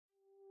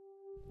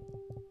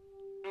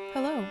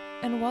Hello,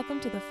 and welcome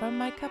to the From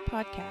My Cup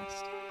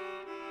podcast.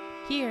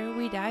 Here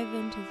we dive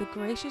into the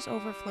gracious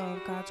overflow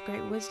of God's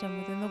great wisdom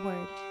within the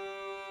Word.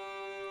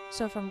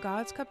 So, from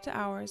God's cup to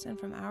ours, and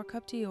from our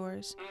cup to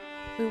yours,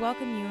 we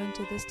welcome you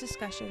into this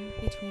discussion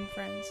between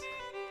friends.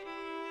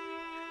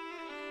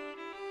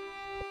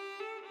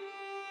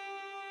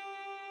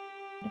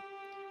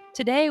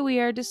 Today we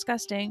are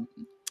discussing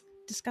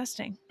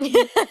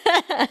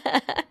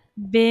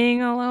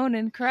being alone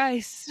in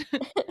Christ.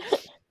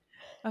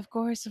 Of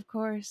course.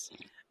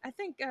 I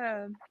think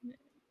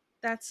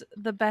that's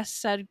the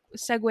best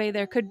segue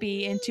there could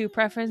be into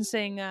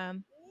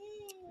preferencing.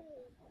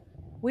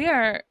 We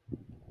are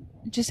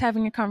just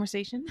having a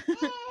conversation.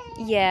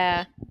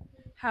 Yeah.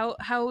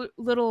 How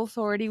little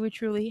authority we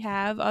truly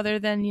have, other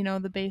than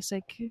the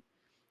basic,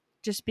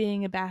 just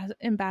being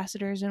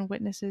ambassadors and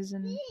witnesses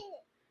and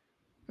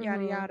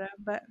yada Mhm. yada.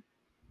 But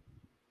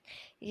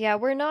Yeah,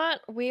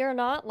 we are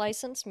not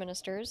licensed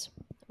ministers.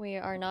 We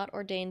are not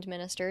ordained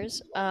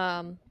ministers.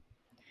 And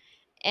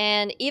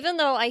even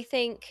though I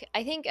think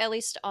at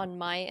least on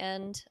my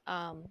end,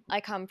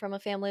 I come from a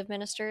family of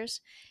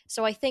ministers.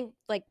 So I think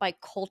like by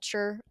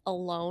culture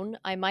alone,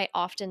 I might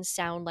often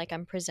sound like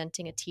I'm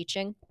presenting a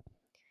teaching.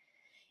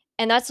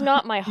 And that's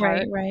not my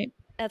heart. right.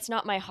 That's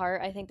not my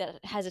heart. I think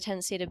that has a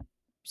tendency to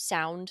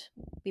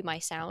be my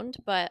sound,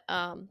 but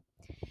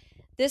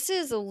this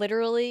is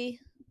literally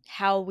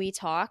how we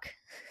talk.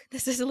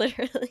 This is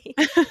literally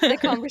the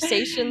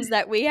conversations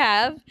that we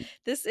have.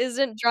 This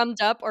isn't drummed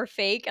up or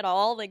fake at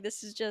all. Like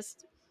It's a this is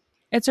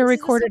the stuff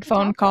recorded we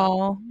phone talk about.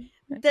 call.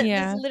 This is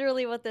Yeah.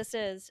 literally what this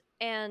is.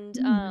 And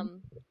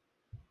Mhm.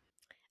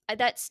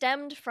 that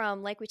stemmed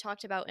from, like we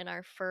talked about in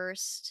our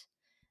first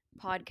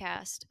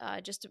podcast,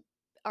 just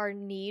our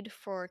need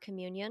for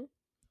communion.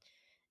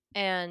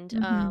 And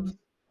Mhm.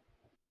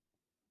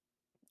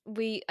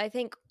 I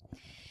think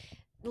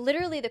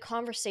literally the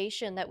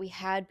conversation that we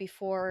had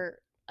before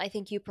I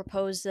think you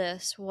proposed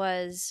this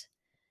was,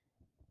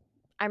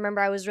 I remember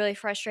I was really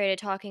frustrated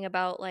talking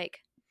about,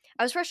 like,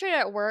 I was frustrated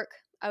at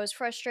work. I was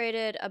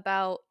frustrated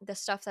about the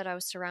stuff that I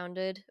was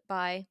surrounded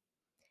by.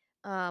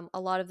 A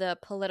lot of the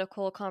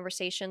political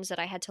conversations that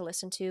I had to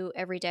listen to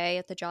every day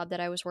at the job that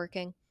I was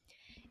working,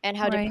 and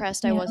how Right.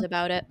 depressed I Yeah. was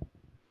about it.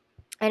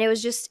 And it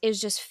was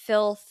just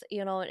filth,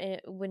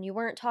 when you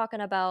weren't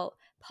talking about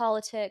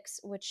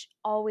politics, which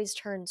always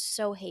turns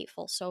so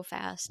hateful so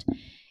fast.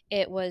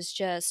 It was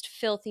just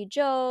filthy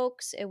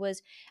jokes. I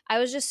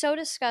was just so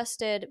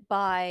disgusted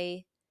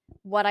by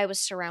what I was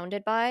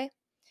surrounded by.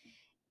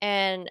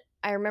 And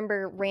I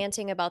remember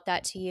ranting about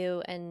that to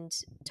you and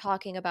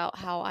talking about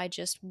how I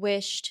just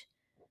wished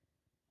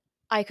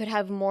I could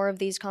have more of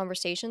these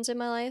conversations in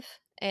my life,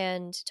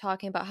 and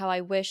talking about how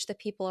I wish the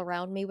people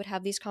around me would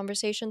have these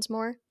conversations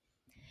more.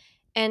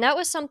 And that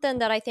was something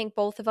that I think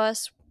both of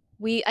us,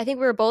 I think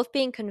we were both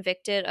being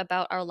convicted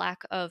about our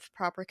lack of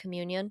proper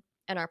communion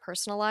in our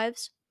personal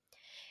lives.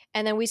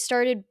 And then we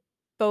started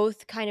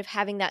both kind of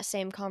having that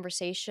same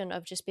conversation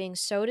of just being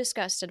so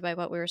disgusted by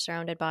what we were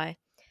surrounded by,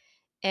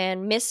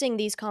 and missing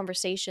these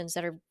conversations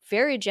that are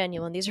very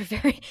genuine. These are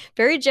very,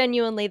 very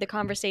genuinely the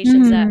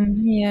conversations that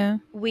Yeah.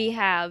 we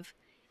have,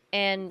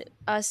 and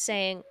us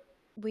saying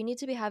we need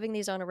to be having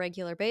these on a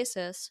regular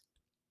basis.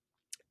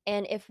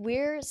 And if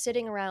we're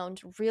sitting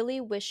around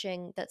really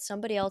wishing that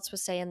somebody else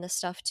was saying this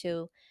stuff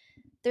too,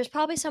 there's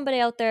probably somebody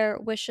out there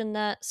wishing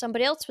that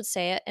somebody else would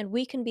say it, and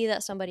we can be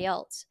that somebody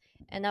else.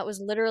 And that's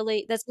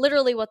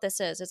literally what this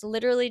is. It's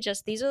literally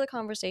just, these are the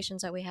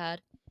conversations that we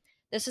had.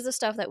 This is the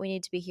stuff that we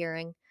need to be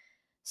hearing.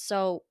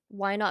 So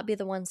why not be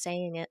the one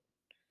saying it?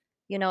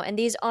 And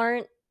these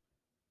aren't,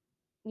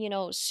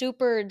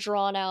 super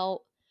drawn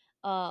out,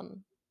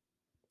 um,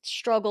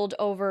 struggled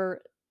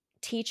over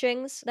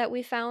teachings that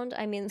we found.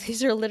 I mean,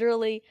 these are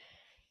literally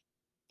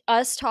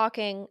us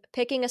talking,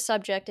 picking a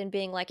subject and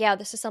being like, yeah,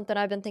 this is something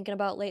I've been thinking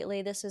about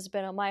lately. This has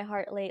been on my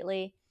heart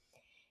lately.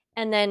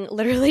 And then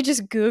literally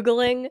just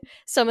Googling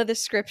some of the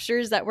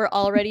scriptures that we're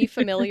already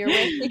familiar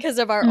with because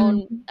of our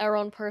own Mhm. our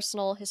own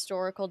personal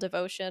historical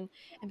devotion,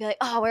 and be like,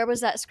 oh, where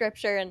was that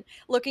scripture? And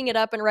looking it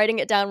up and writing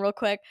it down real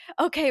quick.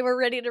 Okay, we're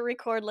ready to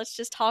record. Let's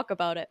just talk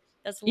about it.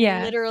 That's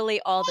Yeah.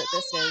 literally all that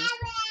this is.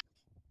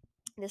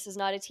 This is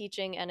not a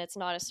teaching, and it's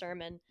not a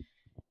sermon.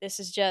 This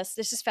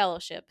is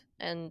fellowship,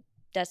 and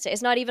that's it.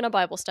 It's not even a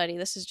Bible study.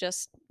 This is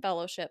just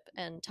fellowship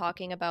and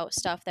talking about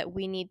stuff that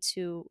we need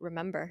to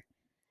remember,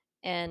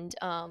 and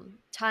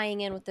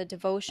tying in with the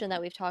devotion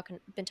that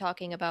been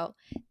talking about.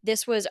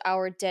 This was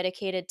our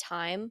dedicated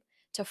time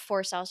to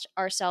force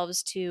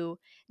ourselves to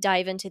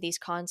dive into these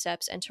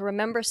concepts and to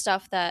remember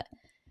stuff that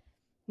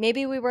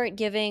maybe we weren't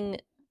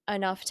giving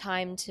enough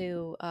time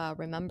to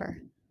remember.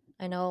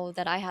 I know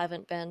that I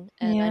haven't been,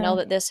 and I know Yeah.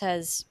 that this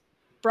has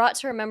brought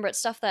to remember it's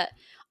stuff that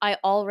I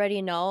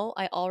already know,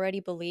 I already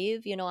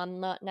believe. I'm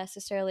not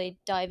necessarily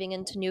diving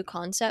into new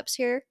concepts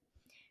here.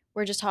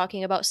 We're just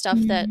talking about stuff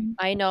that Mhm.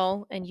 I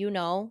know and you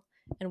know,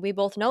 and we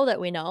both know that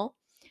we know.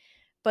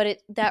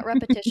 But that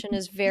repetition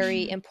is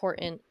very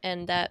important,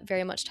 and that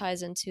very much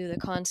ties into the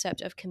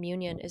concept of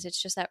communion. Is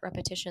it's just that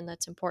repetition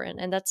that's important,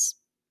 and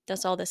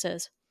That's all this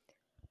is.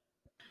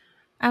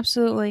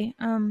 Absolutely.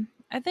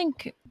 I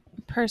think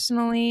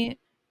personally,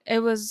 it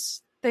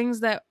was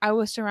things that I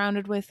was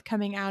surrounded with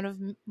coming out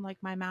of like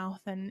my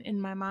mouth and in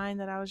my mind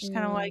that I was just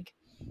kind of Mm. like,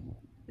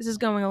 this is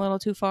going a little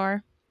too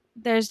far.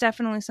 There's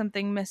definitely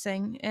something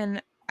missing,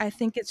 and I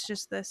think it's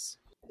just this.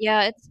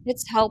 Yeah,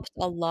 it's helped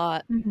a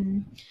lot.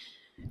 Mm-hmm.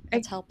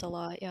 It's helped a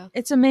lot, yeah.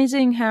 It's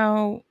amazing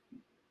how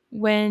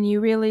when you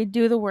really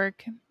do the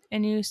work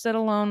and you sit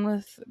alone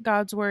with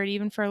God's word,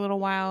 even for a little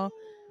while,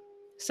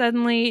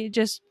 suddenly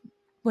just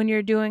when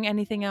you're doing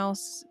anything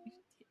else,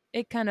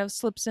 it kind of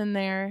slips in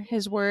there,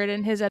 his word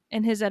and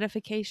his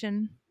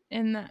edification.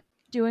 And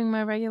doing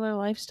my regular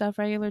life stuff,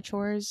 regular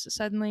chores,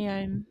 suddenly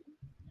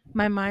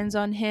my mind's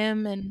on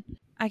him, and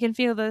I can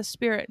feel the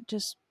spirit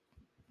just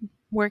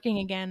working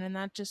again, and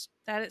that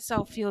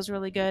itself feels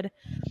really good.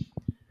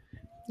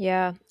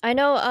 Yeah. I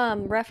know,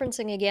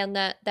 referencing again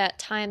that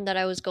time that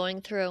I was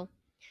going through,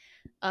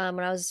 when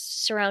I was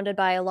surrounded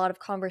by a lot of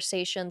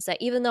conversations that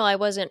even though I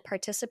wasn't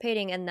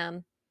participating in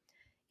them,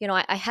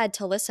 I had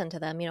to listen to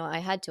them. I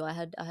had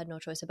no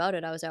choice about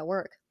it. I was at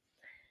work.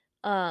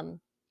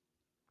 Um,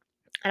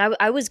 and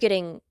I was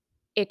getting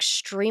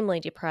extremely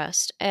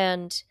depressed.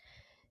 And,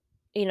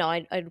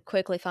 I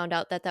quickly found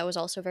out that that was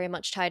also very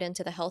much tied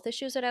into the health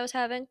issues that I was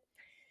having.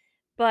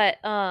 But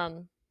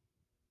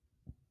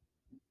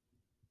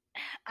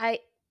I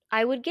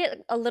I would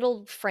get a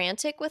little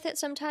frantic with it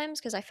sometimes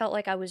because I felt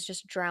like I was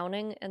just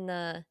drowning in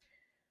the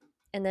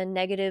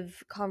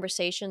negative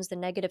conversations, the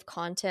negative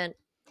content.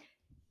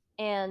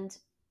 And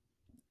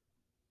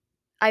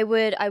I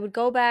would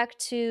go back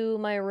to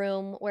my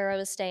room where I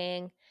was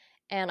staying,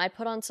 and I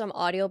put on some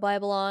audio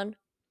Bible on,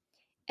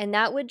 and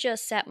that would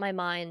just set my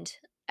mind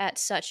at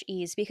such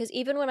ease because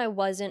even when I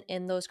wasn't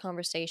in those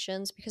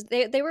conversations, because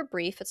they were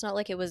brief, it's not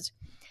like it was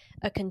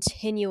a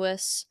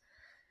continuous,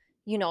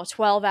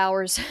 12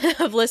 hours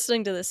of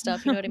listening to this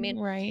stuff, you know what I mean?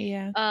 Right,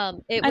 yeah.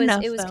 It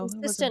Enough was though. It was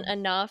consistent enough.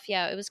 enough.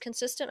 Yeah, it was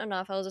consistent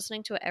enough. I was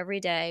listening to it every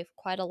day,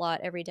 quite a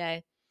lot every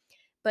day.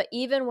 But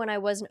even when I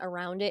wasn't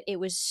around it, it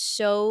was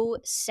so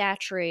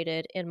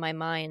saturated in my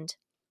mind.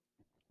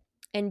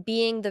 And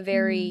being the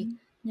very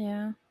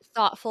Yeah.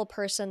 thoughtful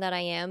person that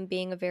I am,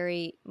 being a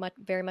very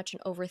much an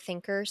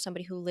overthinker,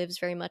 somebody who lives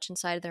very much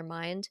inside of their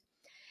mind,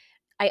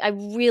 I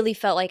really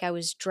felt like I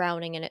was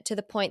drowning in it to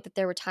the point that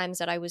there were times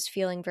that I was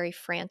feeling very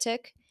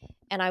frantic,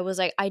 and I was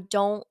like, I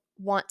don't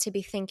want to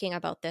be thinking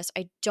about this.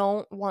 I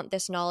don't want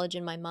this knowledge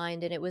in my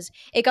mind. And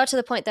it got to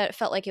the point that it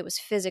felt like it was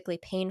physically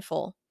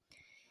painful.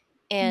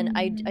 And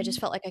I just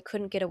Mm. felt like I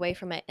couldn't get away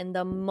from it. And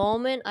the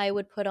moment I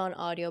would put on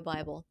audio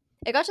Bible,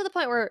 it got to the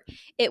point where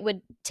it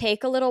would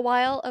take a little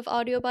while of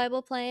audio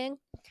Bible playing,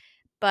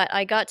 but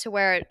I got to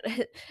where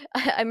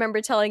I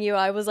remember telling you,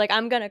 I was like,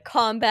 I'm gonna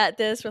combat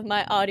this with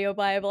my audio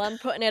Bible. I'm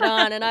putting it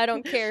on, and I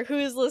don't care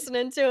who's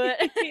listening to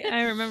it.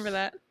 I remember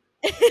that.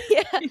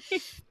 Yeah,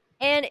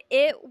 and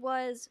it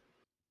was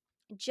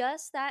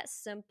just that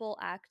simple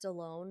act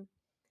alone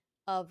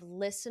of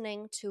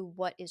listening to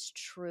what is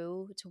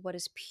true, to what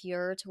is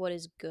pure, to what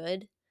is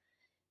good.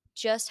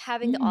 Just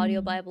having the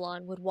audio Mm. Bible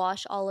on would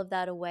wash all of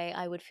that away.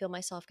 I would feel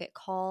myself get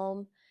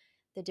calm.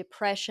 The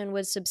depression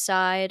would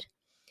subside.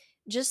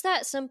 Just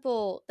that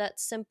simple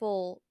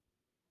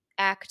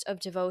act of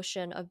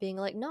devotion of being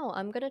like, no,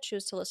 I'm going to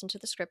choose to listen to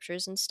the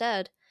scriptures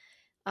instead,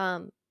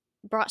 um,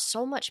 brought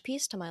so much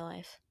peace to my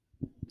life.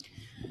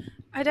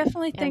 I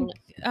definitely think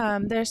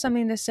And there's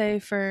something to say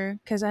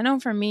because I know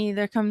for me,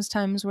 there comes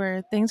times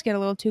where things get a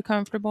little too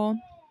comfortable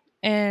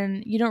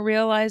and you don't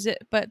realize it,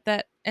 but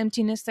that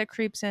emptiness that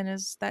creeps in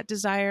is that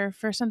desire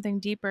for something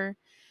deeper.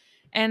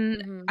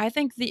 And mhm, I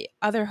think the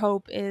other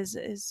hope is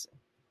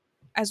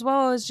as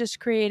well as just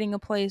creating a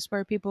place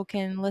where people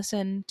can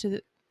listen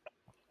to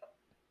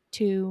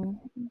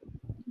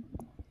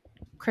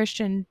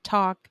Christian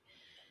talk,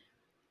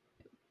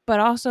 but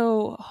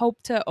also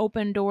hope to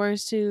open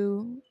doors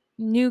to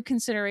new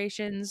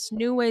considerations,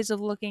 new ways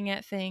of looking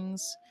at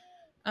things.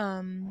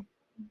 Um,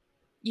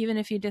 Even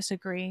if you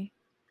disagree,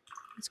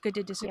 it's good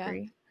to yeah,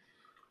 disagree.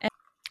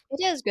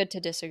 it is good to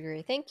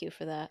disagree. Thank you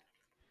for that.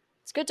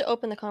 It's good to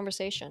open the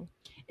conversation.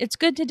 It's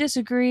good to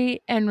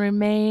disagree and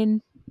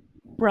remain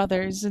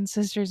brothers and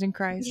sisters in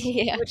Christ,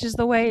 Yeah. which is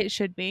the way it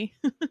should be.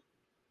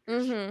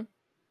 Mm-hmm.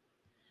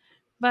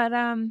 But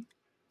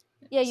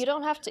Yeah, you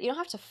don't have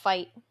to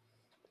fight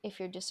if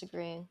you're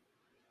disagreeing.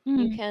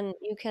 mm,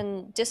 You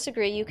can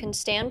disagree. You can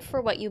stand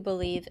for what you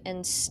believe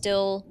and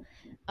still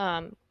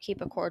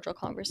keep a cordial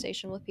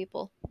conversation with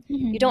people. You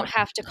mhm. don't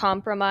have to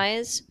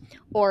compromise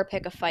or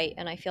pick a fight.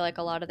 And I feel like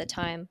a lot of the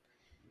time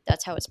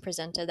that's how it's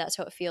presented. That's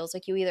how it feels.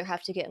 Like you either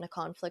have to get in a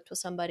conflict with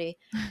somebody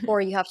or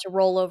you have to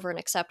roll over and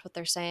accept what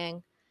they're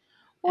saying.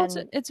 Well,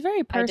 And it's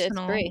very I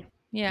personal. disagree.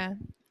 Yeah,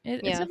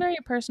 it's a Yeah. very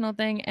personal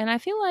thing, and I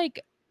feel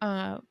like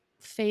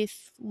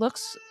faith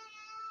looks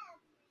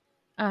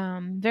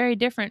very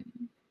different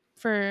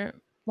for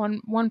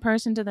one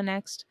person to the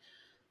next.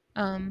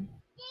 Um,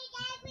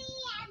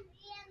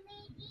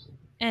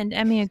 and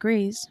Emmy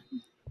agrees.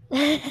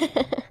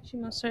 She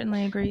most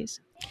certainly agrees.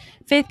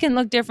 faith can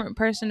look different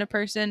person to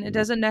person. It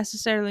doesn't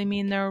necessarily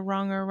mean they're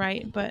wrong or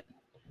right, but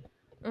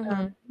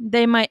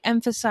they might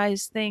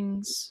emphasize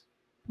things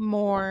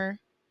more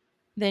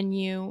than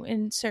you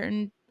in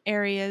certain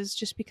areas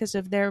just because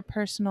of their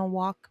personal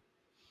walk.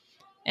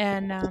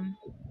 And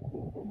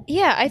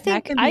Yeah,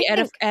 that can I be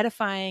think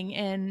edifying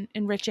and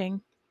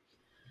enriching.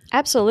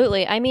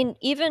 absolutely. I mean,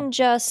 even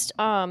just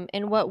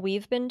in what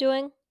we've been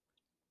doing,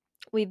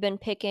 we've been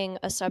picking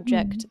a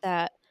subject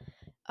that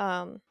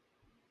um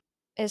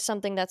is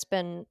something that's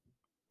been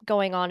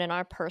going on in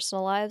our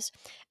personal lives.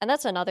 And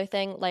that's another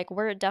thing. Like,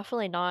 we're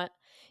definitely not,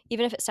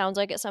 even if it sounds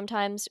like it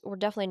sometimes, we're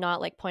definitely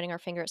not like pointing our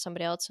finger at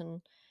somebody else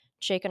and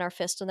shaking our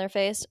fist in their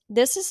face.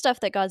 This is stuff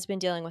that God's been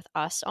dealing with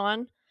us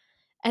on.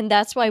 And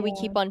that's why we Yeah.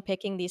 keep on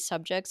picking these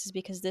subjects, is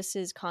because this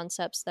is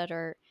concepts that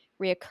are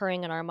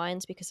reoccurring in our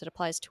minds because it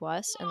applies to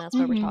us. And that's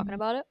why we're talking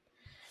about it.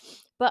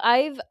 But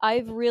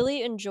I've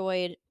really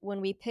enjoyed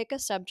when we pick a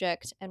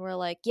subject and we're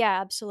like, yeah,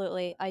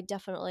 absolutely. I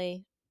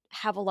definitely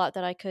have a lot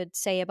that I could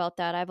say about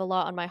that. I have a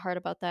lot on my heart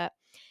about that.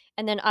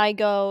 And then I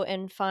go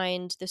and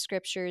find the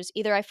scriptures.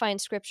 Either I find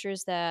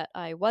scriptures that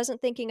I wasn't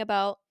thinking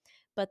about,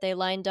 but they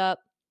lined up.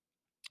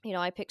 You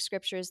know, I pick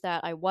scriptures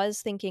that I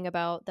was thinking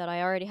about that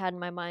I already had in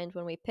my mind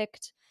when we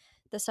picked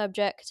the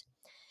subject.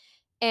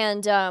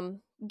 And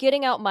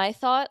getting out my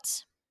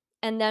thoughts.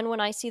 And then when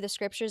I see the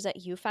scriptures that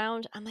you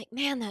found, I'm like,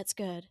 man, that's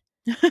good.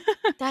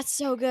 That's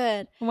so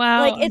good.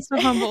 Wow, Like, I'm it's so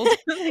humbled.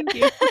 Thank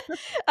you.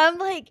 I'm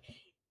like,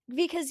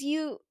 because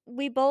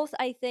we both,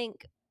 I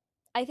think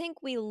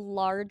we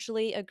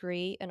largely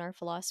agree in our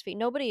philosophy.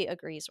 Nobody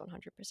agrees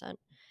 100%.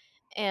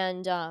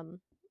 And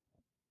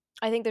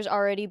I think there's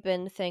already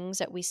been things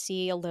that we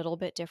see a little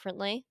bit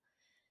differently,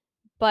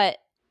 but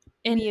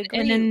we And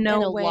agree in in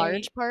no a way,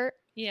 large part.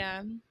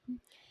 yeah.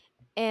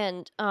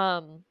 And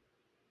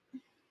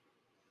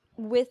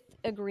with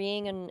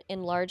agreeing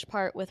in large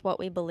part with what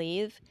we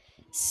believe,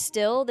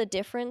 still the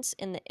difference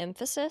in the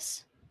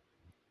emphasis,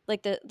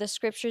 like the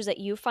scriptures that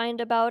you find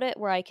about it,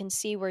 where I can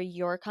see where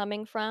you're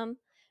coming from,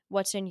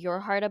 what's in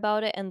your heart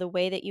about it, and the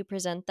way that you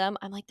present them,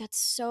 I'm like, that's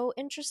so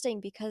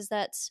interesting, because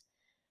that's,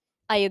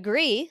 I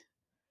agree.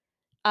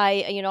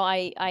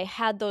 I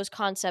had those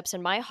concepts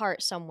in my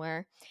heart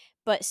somewhere,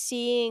 but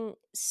seeing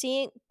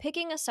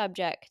picking a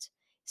subject,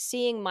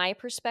 seeing my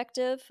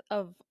perspective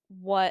of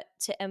what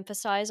to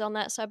emphasize on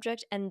that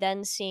subject, and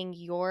then seeing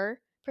your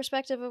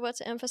perspective of what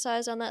to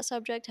emphasize on that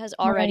subject has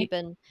already Right.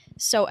 been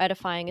so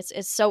edifying.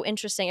 It's so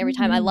interesting every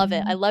time. I love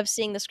it. I Mhm. love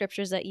seeing the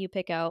scriptures that you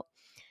pick out,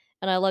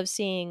 and I love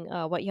seeing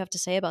what you have to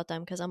say about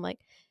them, because I'm like,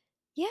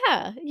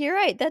 yeah, you're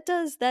right. That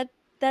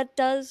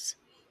does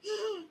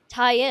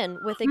tie in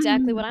with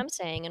exactly what Mhm. I'm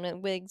saying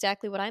and with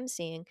exactly what I'm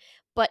seeing,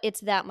 but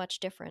it's that much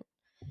different.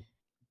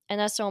 And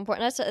that's so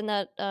important.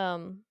 That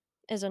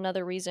is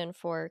another reason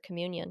for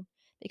communion,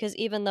 because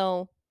even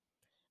though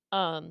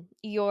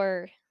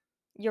your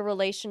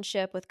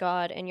relationship with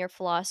God and your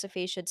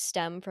philosophy should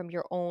stem from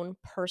your own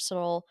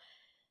personal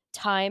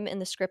time in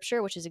the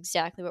scripture, which is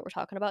exactly what we're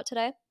talking about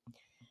today.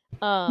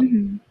 Um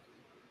Mhm.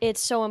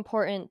 it's so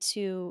important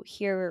to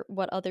hear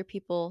what other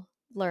people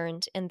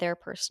learned in their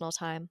personal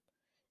time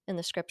in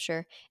the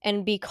scripture,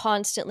 and be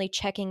constantly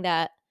checking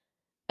that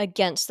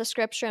against the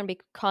scripture, and be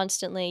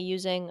constantly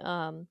using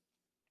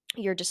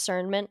your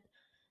discernment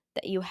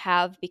that you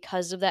have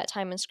because of that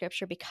time in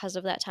scripture, because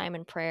of that time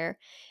in prayer,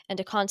 and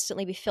to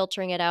constantly be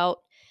filtering it out.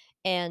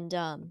 And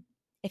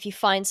if you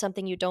find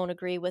something you don't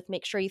agree with,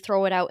 make sure you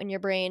throw it out in your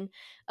brain.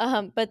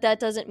 But that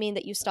doesn't mean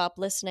that you stop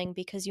listening,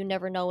 because you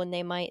never know when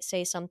they might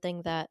say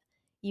something that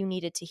you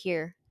needed to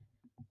hear,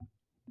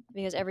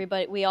 because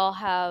everybody, we all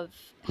have,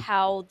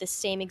 how the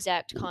same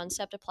exact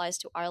concept applies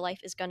to our life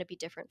is going to be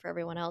different for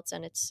everyone else,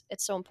 and it's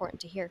so important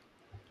to hear.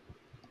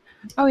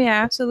 Oh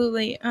yeah,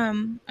 absolutely. I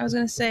was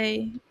gonna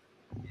say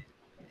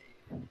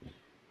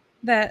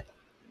that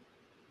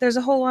there's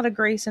a whole lot of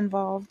grace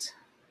involved,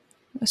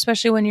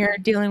 especially when you're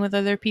dealing with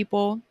other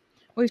people.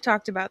 We've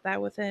talked about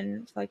that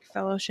within like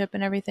fellowship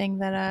and everything,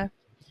 that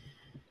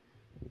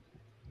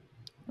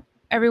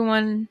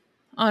everyone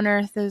on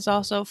earth is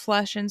also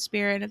flesh and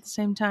spirit at the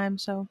same time.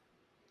 So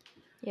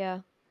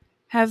Yeah.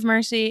 have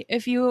mercy.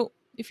 If you're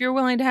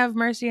willing to have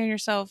mercy on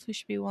yourself, you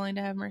should be willing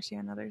to have mercy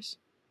on others.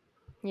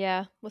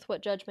 Yeah, with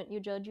what judgment you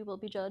judge, you will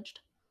be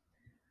judged.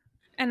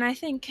 And I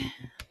think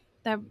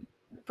that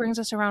brings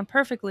us around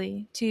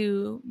perfectly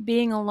to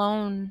being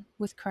alone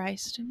with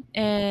Christ,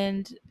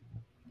 and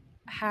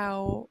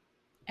how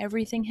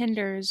everything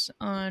hinders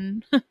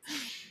on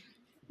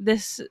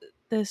this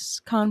this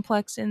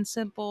complex and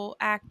simple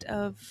act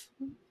of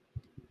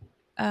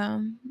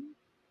um,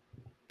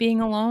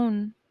 being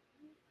alone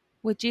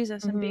with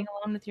Jesus and Mm-hmm. being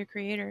alone with your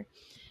Creator.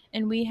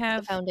 And we It's the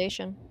have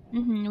foundation.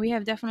 we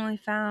have definitely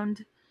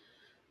found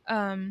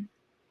um,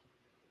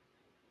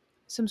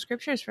 some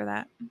scriptures for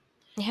that.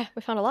 Yeah,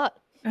 we found a lot.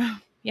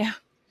 Yeah.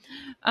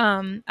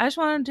 I just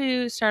wanted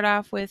to start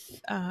off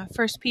with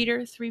 1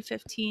 Peter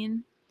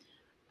 3:15.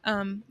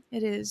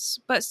 It is,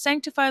 but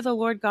sanctify the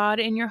Lord God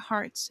in your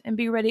hearts, and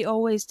be ready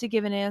always to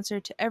give an answer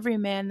to every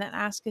man that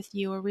asketh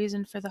you a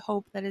reason for the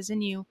hope that is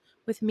in you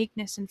with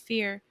meekness and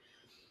fear.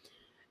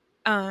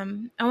 I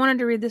wanted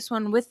to read this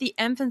one with the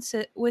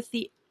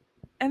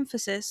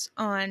emphasis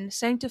on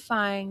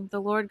sanctifying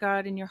the Lord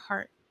God in your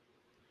heart.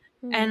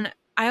 And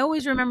I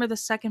always remember the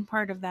second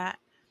part of that,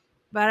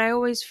 but I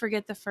always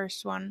forget the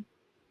first one.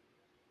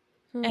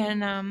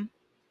 And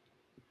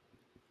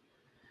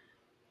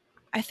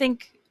I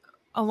think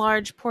a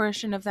large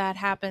portion of that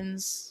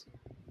happens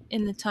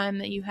in the time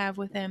that you have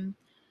with him,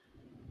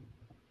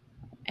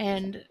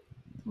 and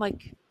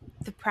like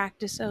the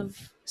practice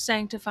of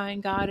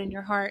sanctifying God in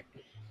your heart,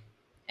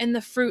 and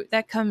the fruit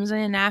that comes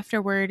in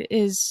afterward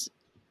is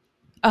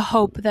a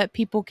hope that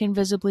people can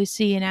visibly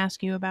see and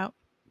ask you about.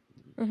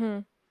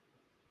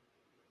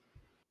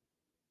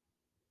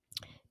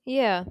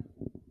 Yeah,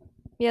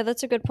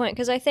 that's a good point,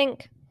 because I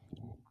think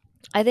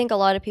a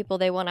lot of people,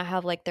 they want to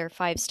have like their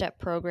 5-step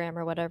program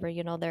or whatever,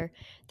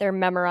 their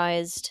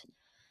memorized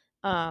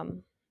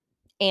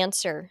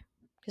answer,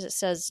 because it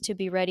says to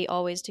be ready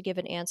always to give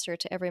an answer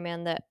to every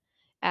man that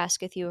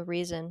asketh you a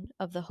reason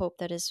of the hope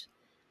that is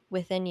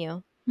within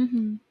you.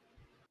 Mm-hmm.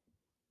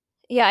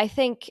 Yeah, I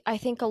think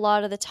a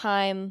lot of the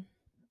time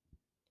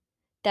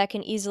that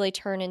can easily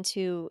turn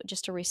into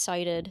just a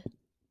recited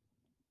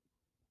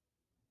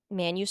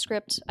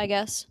manuscript, I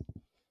guess,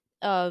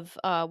 of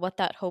what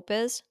that hope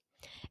is.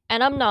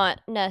 And I'm not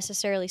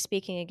necessarily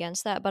speaking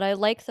against that, but I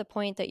like the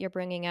point that you're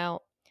bringing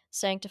out: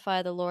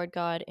 sanctify the Lord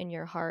God in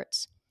your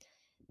hearts,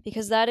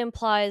 because that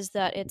implies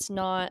that it's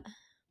not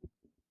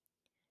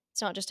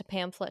just a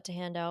pamphlet to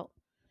hand out.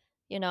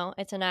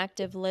 It's an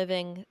active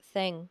living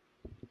thing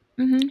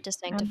Mm-hmm. to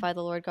sanctify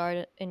the Lord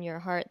God in your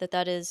heart.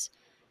 That is,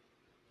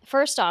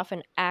 first off,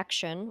 an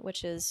action,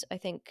 which is, I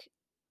think,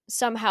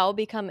 somehow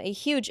become a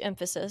huge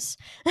emphasis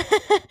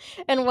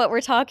in what we're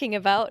talking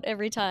about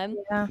every time.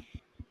 Yeah.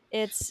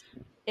 It's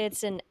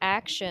an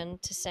action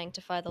to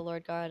sanctify the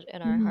Lord God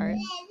in our Mm-hmm.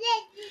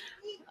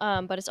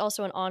 heart, but it's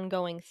also an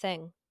ongoing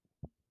thing.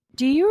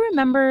 Do you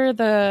remember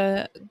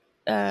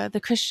the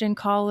Christian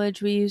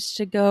college we used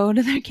to go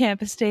to their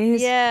campus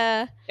days?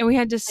 Yeah, And we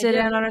had to I sit do.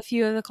 in on a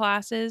few of the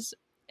classes,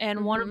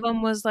 and one of Mm-hmm.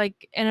 them was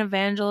like an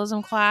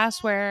evangelism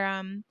class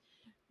where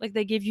like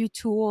they give you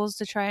tools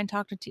to try and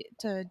talk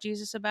to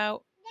Jesus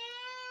about.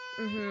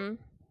 Mm-hmm.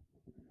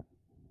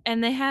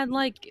 And they had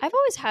like I've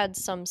always had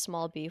some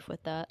small beef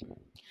with that.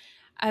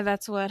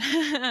 that's what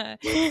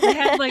they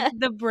had, like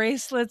the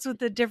bracelets with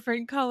the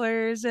different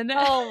colors, and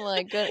Oh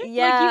my goodness. like you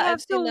Yeah, have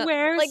I've seen to that.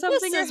 wear Like,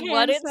 something this or is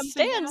what hand it something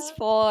stands out.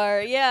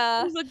 for.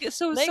 Yeah. Like,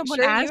 so if Make someone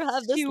sure you have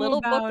asks this you little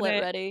about booklet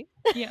it, ready.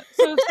 yeah.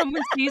 So if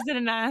someone sees it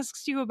and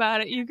asks you about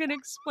it, you can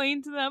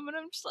explain to them, and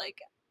I'm just like,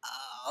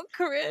 oh,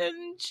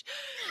 cringe,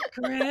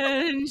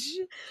 cringe.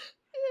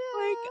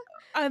 Like,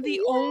 Yeah.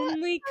 the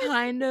only I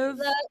kind remember of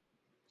that.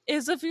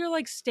 is if you're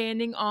like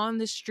standing on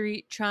the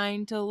street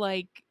trying to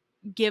like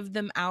give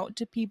them out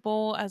to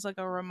people as like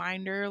a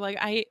reminder. But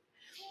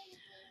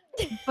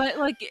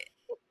like,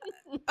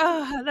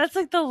 that's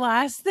like the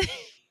last thing.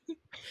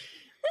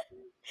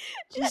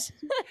 Just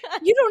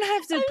you don't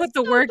have to I'm put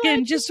the so work glad in.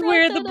 you Just brought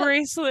wear the that up.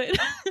 bracelet.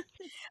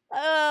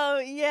 Oh,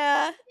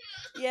 yeah.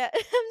 Yeah,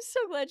 I'm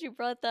so glad you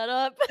brought that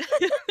up.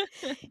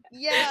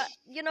 Yeah,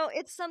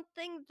 it's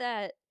something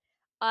that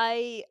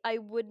I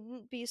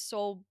wouldn't be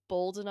so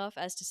bold enough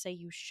as to say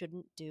you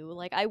shouldn't do.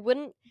 Like, I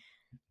wouldn't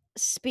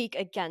speak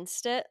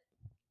against it,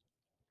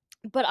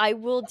 but I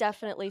will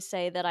definitely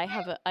say that I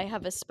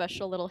have a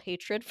special little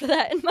hatred for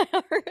that in my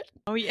heart.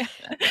 Oh yeah,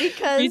 me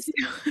because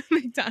too.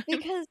 Big time.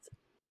 because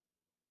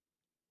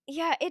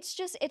yeah,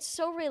 it's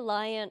so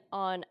reliant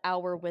on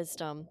our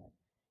wisdom.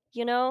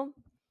 You know?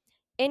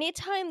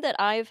 Anytime that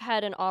I've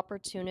had an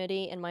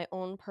opportunity in my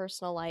own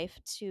personal life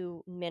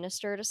to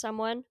minister to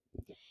someone,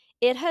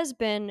 it has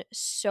been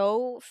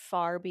so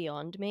far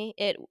beyond me.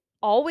 It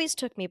always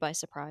took me by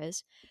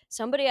surprise.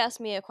 Somebody asked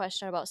me a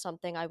question about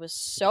something I was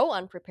so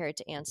unprepared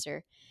to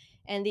answer.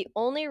 And the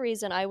only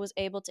reason I was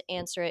able to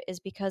answer it is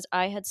because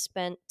I had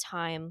spent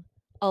time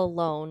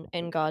alone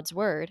in God's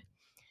Word.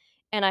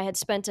 And I had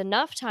spent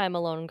enough time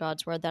alone in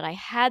God's Word that I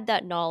had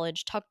that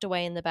knowledge tucked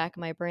away in the back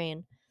of my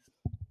brain.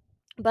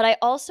 But I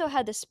also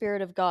had the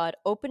Spirit of God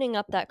opening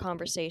up that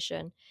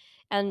conversation.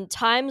 And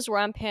times where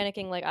I'm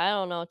panicking, like, I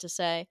don't know what to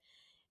say,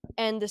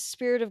 and the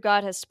Spirit of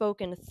God has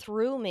spoken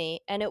through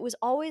me, and it was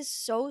always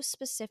so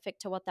specific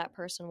to what that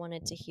person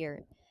wanted to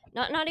hear.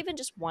 Not even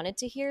just wanted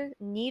to hear,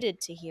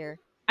 needed to hear.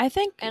 I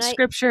think And I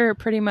scripture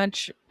pretty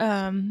much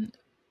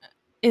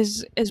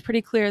is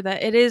pretty clear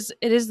that it is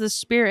the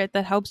spirit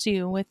that helps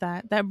you with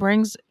that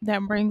brings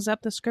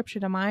up the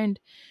scripture to mind,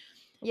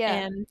 yeah,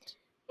 and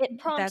it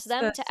prompts that's the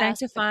them to ask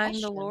the sanctifying the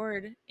question.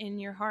 Lord in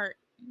your heart.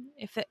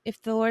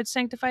 If the Lord's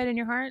sanctified in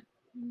your heart,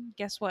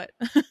 guess what?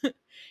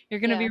 You're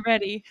gonna be Yeah.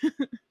 ready.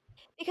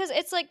 Because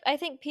it's like, I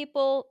think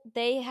people,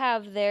 they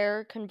have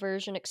their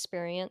conversion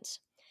experience,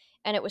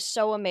 and it was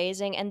so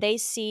amazing, and they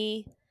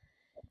see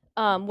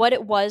what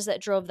it was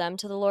that drove them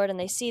to the Lord, and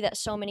they see that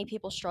so many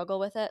people struggle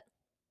with it.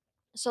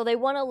 So they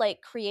want to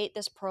like create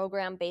this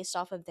program based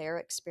off of their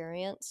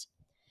experience.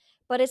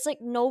 But it's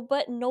like, no,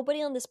 but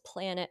nobody on this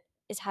planet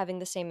is having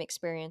the same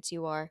experience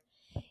you are.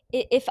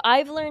 If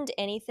I've learned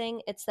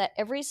anything, it's that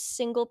every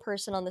single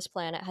person on this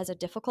planet has a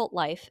difficult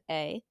life,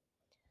 A,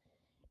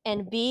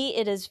 and B,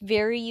 it is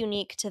very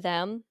unique to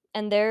them,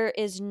 and there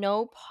is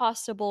no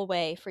possible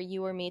way for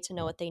you or me to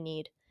know what they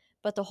need.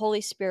 But the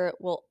Holy Spirit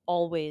will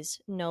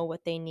always know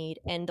what they need,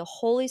 and the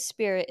Holy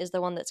Spirit is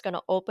the one that's going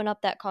to open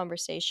up that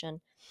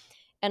conversation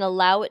and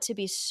allow it to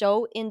be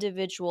so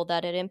individual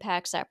that it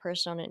impacts that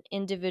person on an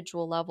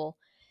individual level.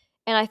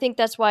 And I think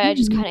that's why I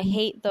just kind of Mm.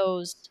 hate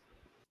those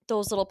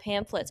little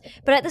pamphlets.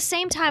 But at the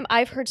same time,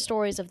 I've heard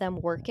stories of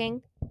them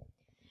working.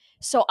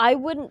 So I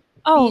wouldn't be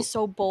Oh,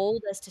 so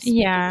bold as to speak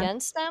yeah.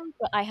 against them,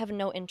 but I have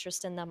no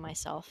interest in them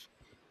myself.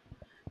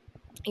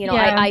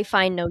 Yeah. I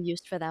find no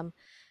use for them.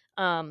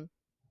 Um,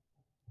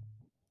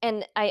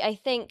 and I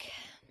think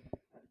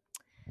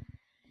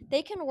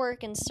they can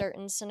work in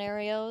certain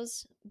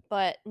scenarios,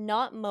 but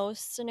not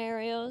most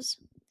scenarios.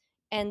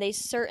 And they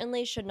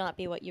certainly should not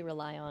be what you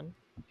rely on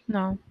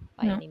No.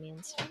 by No. any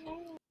means.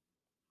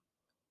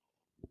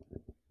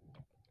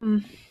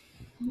 Mm.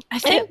 I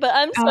think But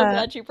I'm so uh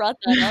glad you brought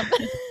that up.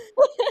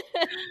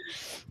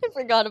 I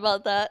forgot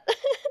about that.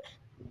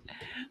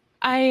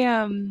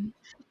 I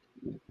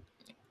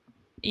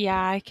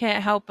yeah, I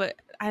can't help but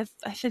I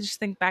should just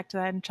think back to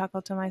that and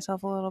chuckle to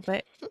myself a little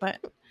bit. But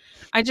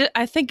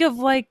I think of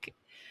like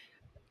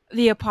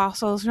the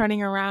apostles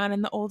running around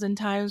in the olden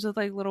times with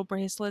like little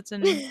bracelets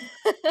and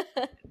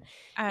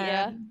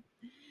Yeah. um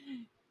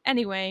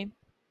anyway,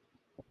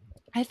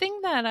 I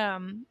think that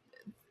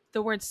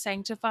the word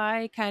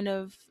sanctify kind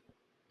of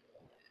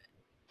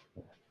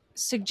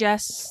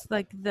suggests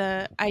like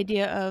the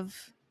idea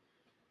of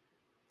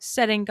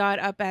setting God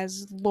up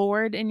as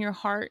Lord in your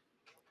heart,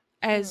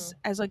 Mm,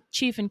 as like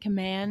chief in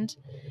command.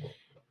 yeah.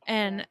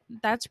 And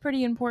that's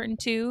pretty important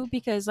too,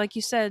 because like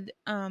you said,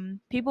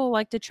 people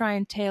like to try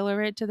and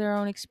tailor it to their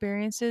own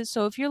experiences.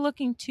 So if you're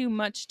looking too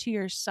much to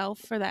yourself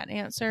for that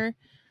answer,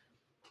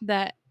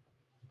 that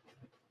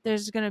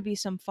there's going to be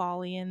some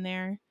folly in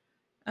there.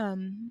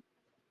 um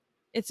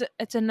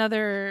it's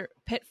another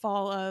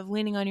pitfall of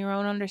leaning on your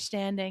own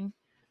understanding.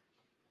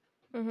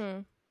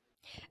 Mm-hmm.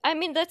 I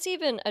mean, that's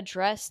even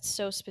addressed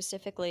so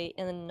specifically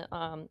in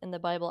the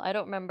Bible. I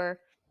don't remember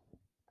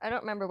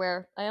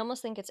where. I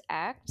almost think it's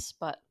Acts,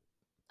 but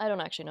I don't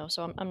actually know,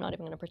 so I'm not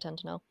even going to pretend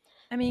to know.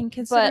 I mean, But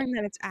considering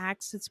that it's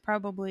Acts,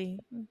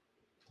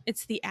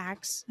 it's the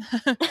Axe.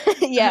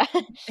 yeah.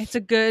 It's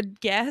a good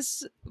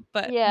guess,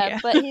 but Yeah, yeah.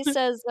 but he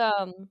says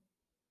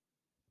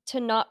to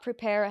not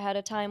prepare ahead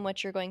of time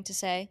what you're going to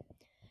say,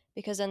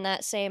 because in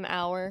that same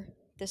hour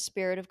the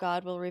spirit of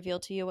God will reveal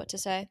to you what to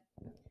say.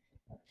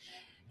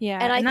 And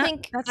Yeah, and I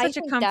that's such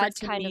a think comfort that's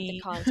to kind of the me.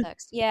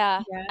 context.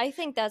 Yeah, Yeah. I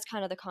think that's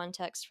kind of the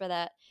context for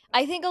that.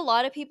 I think a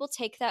lot of people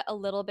take that a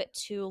little bit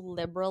too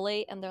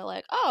liberally and they're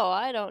like, "Oh,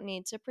 I don't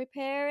need to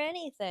prepare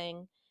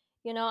anything.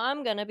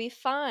 I'm going to be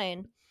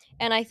fine."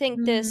 And I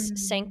think this Mm.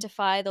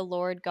 sanctify the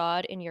Lord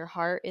God in your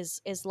heart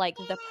is like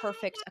the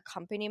perfect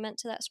accompaniment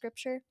to that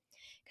scripture,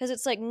 because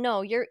it's like,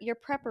 no, your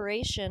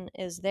preparation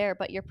is there,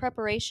 but your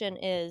preparation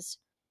is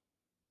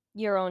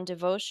your own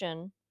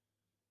devotion,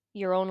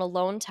 your own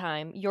alone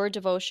time, your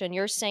devotion,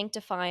 your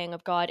sanctifying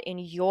of God in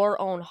your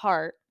own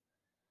heart.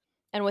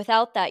 And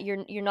without that,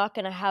 you're not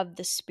going to have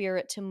the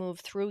spirit to move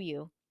through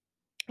you.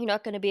 You're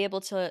not going to be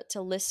able to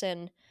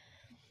listen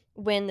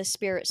when the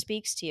spirit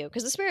speaks to you,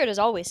 because the spirit is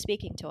always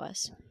speaking to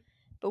us.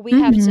 But we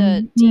have to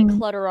Mhm.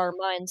 declutter our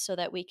minds so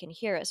that we can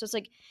hear it. So it's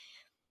like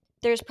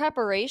there's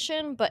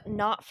preparation, but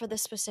not for the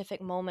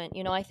specific moment.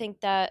 I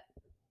think that,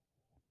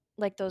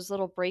 like those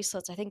little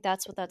bracelets, I think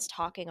that's what that's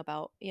talking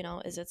about,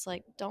 is it's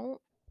like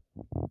don't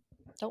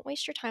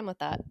waste your time with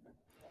that.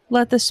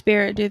 Let the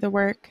spirit do the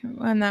work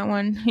on that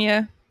one.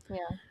 Yeah.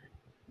 Yeah.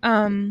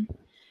 Um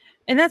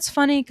and that's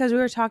funny cuz we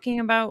were talking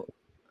about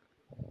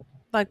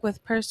like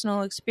with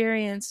personal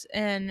experience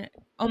and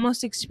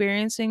almost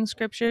experiencing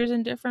scriptures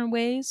in different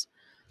ways.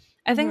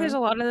 I think there's Mhm. a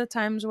lot of the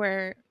times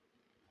where,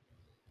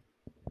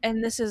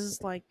 and this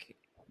is like,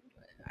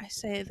 I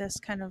say this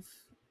kind of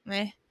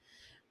meh,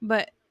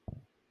 but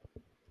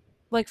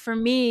like for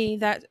me,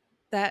 that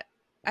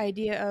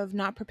idea of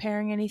not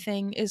preparing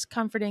anything is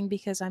comforting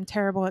because I'm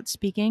terrible at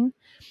speaking,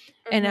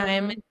 and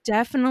I'm Mhm.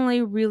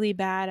 definitely really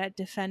bad at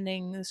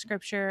defending the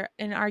scripture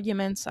in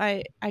arguments.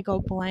 I go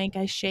blank,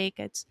 I shake.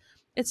 It's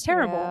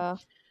terrible. Yeah.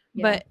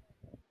 Yeah. But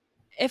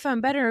if I'm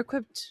better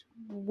equipped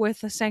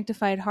with a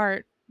sanctified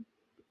heart,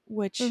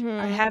 which I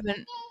Mhm.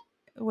 haven't,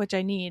 which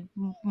I need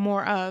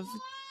more of,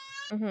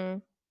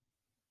 Mhm.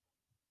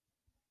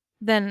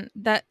 then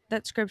that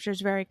scripture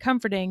is very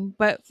comforting.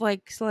 But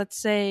like, so let's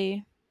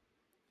say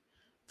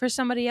for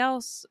somebody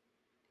else,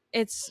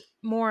 it's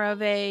more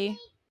of a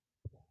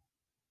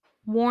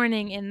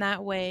warning in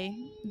that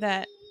way,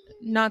 that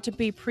not to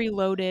be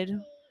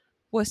preloaded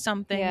with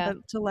something, Yeah.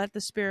 but to let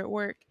the spirit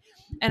work.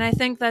 And I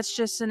think that's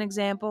just an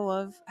example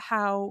of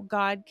how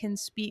God can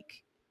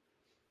speak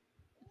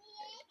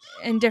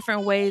in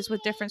different ways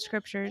with different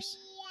scriptures.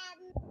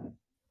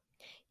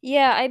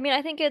 Yeah, I mean,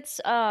 I think it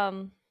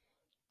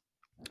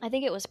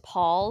was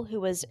Paul, who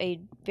was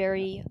a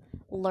very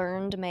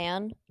learned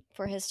man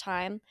for his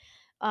time.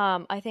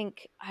 I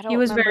think I don't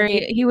remember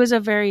the he was a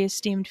very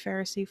esteemed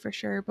Pharisee for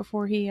sure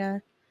before he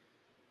um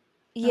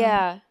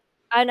yeah.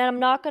 And I'm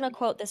not going to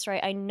quote this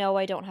right. I know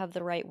I don't have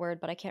the right word,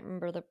 but I can't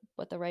remember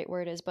what the right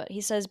word is, but he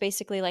says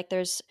basically like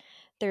there's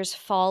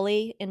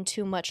folly in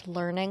too much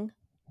learning.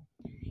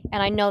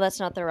 And I know that's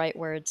not the right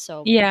word,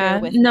 so bear yeah,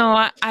 with me.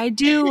 no, I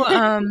do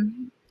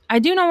I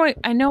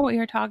know what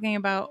you're talking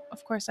about.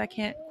 Of course I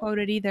can't quote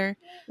it either.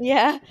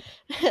 Yeah.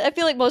 I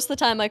feel like most of the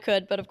time I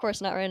could, but of course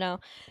not right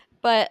now.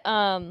 But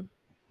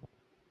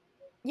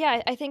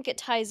yeah, I think it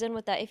ties in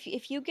with that.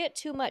 If you get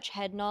too much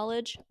head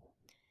knowledge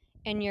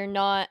and you're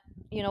not,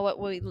 you know what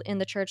we in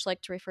the church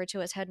like to refer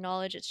to as head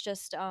knowledge, it's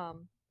just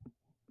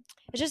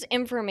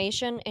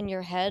information in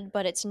your head,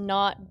 but it's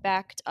not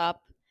backed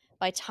up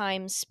by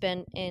time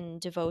spent in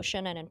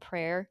devotion and in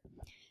prayer.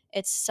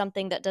 It's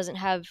something that doesn't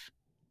have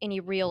any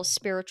real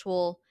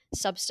spiritual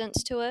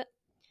substance to it.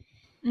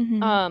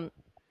 Mhm. Um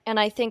and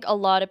I think a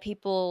lot of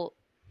people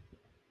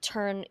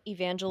turn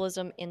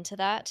evangelism into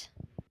that,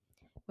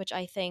 which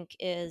I think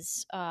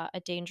is a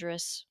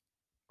dangerous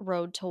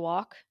road to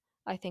walk.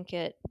 I think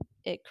it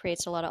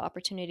creates a lot of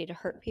opportunity to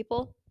hurt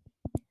people.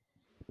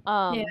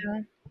 Um,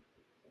 Yeah.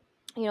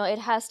 you know, it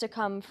has to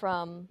come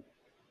from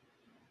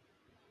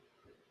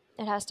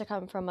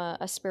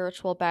a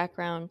spiritual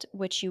background,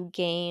 which you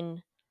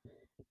gain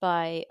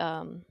by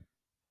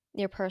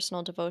your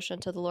personal devotion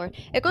to the Lord.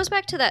 It goes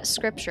back to that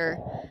scripture.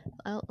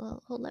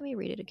 Let me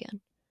read it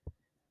again.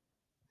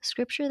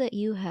 Scripture that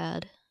you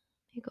had.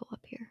 Let me go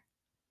up here.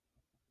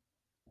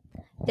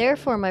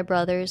 Therefore, my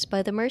brothers,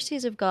 by the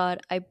mercies of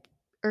God, I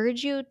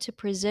urge you to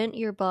present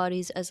your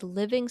bodies as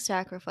living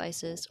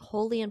sacrifices,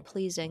 holy and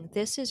pleasing.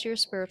 This is your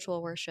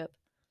spiritual worship.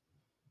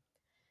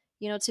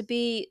 You know, to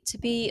be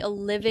a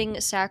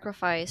living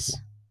sacrifice,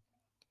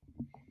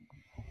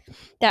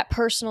 that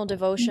personal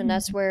devotion,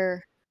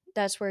 Mhm.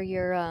 that's where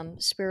your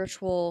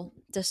spiritual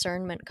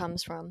discernment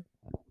comes from.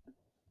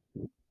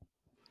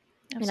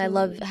 And I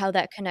love Absolutely. how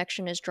that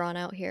connection is drawn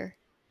out here.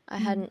 I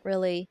Mm. hadn't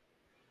really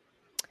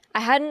I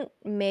hadn't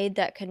made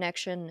that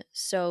connection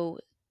so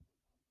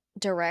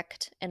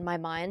direct in my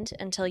mind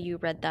until you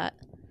read that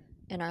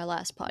in our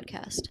last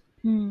podcast.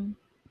 Mm.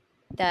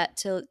 That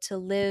to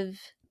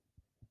live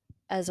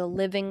as a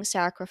living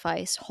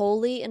sacrifice,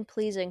 holy and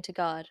pleasing to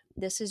God.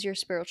 This is your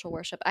spiritual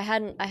worship. I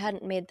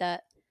hadn't made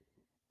that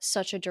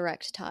such a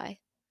direct tie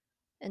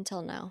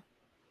until now.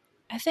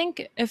 I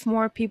think if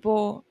more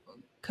people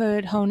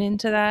could hone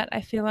into that,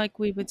 I feel like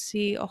we would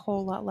see a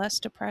whole lot less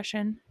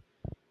depression.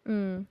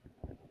 Mm.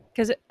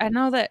 Because I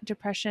know that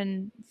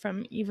depression,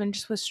 from even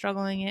just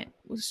struggling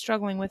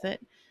with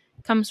it,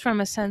 comes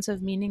from a sense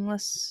of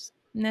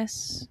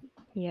meaninglessness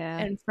Yeah.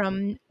 and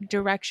from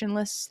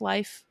directionless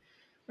life.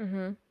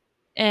 Mm-hmm.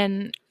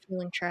 And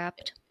Feeling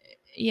trapped.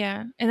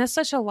 yeah, and that's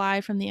such a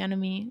lie from the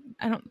enemy.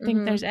 I don't think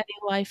Mm-hmm. there's any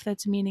life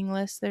that's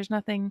meaningless. There's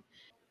nothing.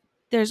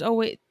 There's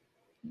always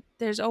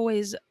there's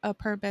always a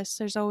purpose.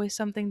 There's always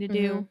something to Mm-hmm.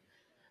 do,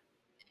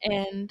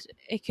 and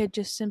it could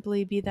just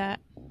simply be that.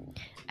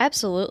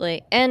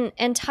 Absolutely. And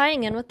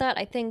tying in with that,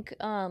 I think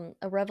a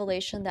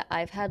revelation that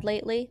I've had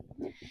lately,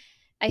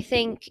 I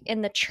think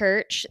in the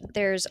church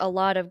there's a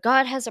lot of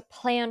God has a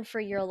plan for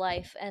your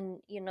life, and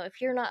you know,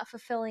 if you're not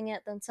fulfilling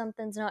it, then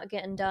something's not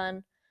getting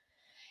done.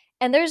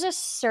 And there's a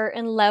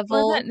certain Or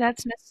level,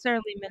 that's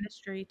necessarily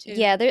ministry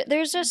yeah, too.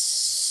 there's a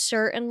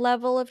certain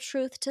level of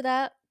truth to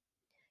that.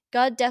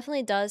 God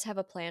definitely does have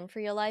a plan for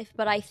your life,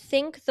 but I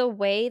think the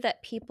way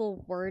that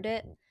people word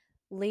it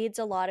leads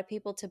a lot of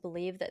people to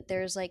believe that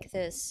there's like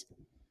this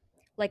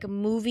like a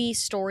movie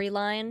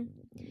storyline,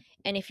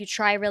 and if you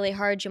try really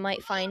hard you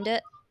might find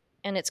it,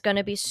 and it's going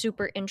to be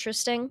super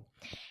interesting.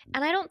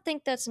 And I don't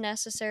think that's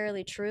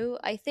necessarily true.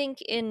 I think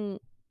in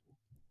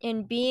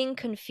being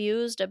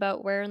confused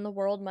about where in the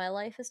world my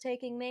life is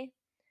taking me,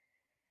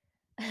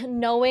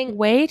 knowing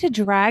Way to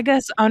drag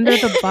us under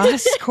the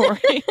bus,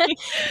 Corey.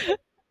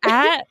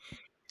 At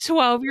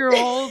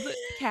 12-year-old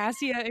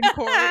Cassia and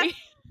Corey.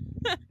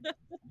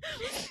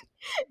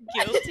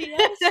 Guilty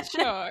as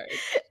charged.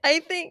 I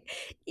think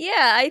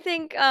yeah, I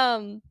think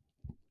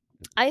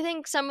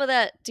some of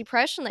that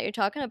depression that you're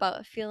talking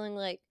about, feeling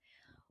like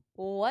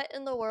what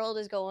in the world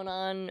is going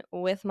on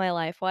with my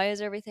life? Why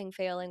is everything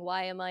failing?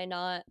 Why am I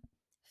not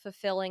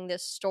fulfilling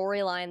this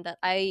storyline that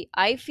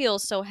I feel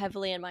so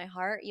heavily in my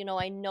heart? You know,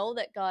 I know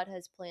that God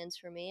has plans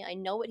for me. I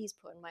know what he's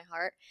put in my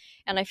heart,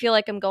 and I feel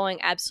like I'm going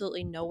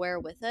absolutely nowhere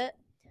with it.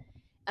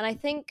 And I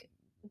think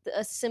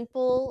a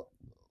simple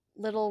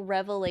little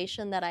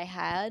revelation that I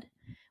had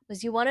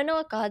was, you want to know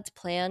what God's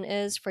plan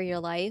is for your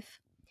life?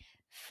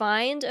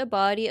 Find a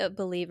body of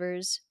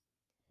believers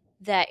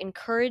that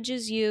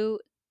encourages you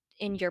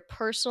in your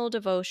personal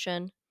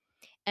devotion,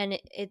 and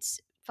it's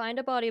find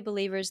a body of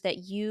believers that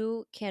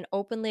you can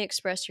openly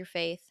express your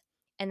faith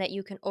and that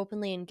you can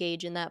openly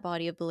engage in that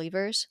body of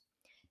believers.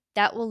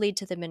 That will lead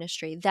to the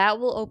ministry. That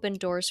will open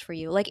doors for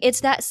you. Like,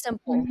 it's that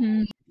simple.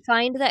 Mhm.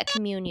 Find that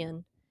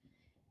communion.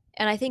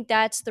 And I think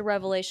that's the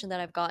revelation that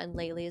I've gotten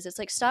lately, is it's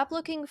like, stop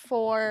looking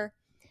for,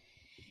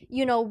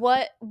 you know,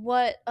 what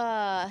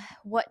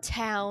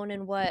town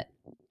and what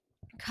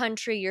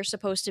country you're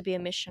supposed to be a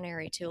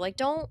missionary to. Like,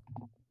 don't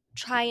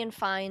try and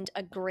find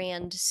a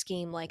grand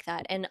scheme like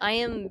that. And I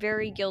am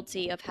very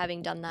guilty of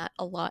having done that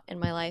a lot in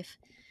my life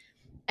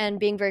and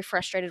being very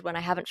frustrated when I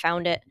haven't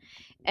found it.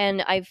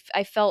 And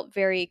I felt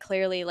very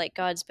clearly like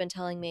God's been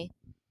telling me,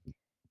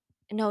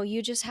 no,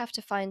 you just have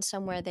to find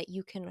somewhere that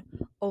you can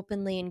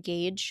openly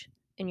engage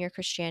in your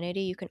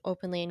Christianity. You can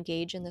openly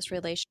engage in this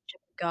relationship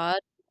with God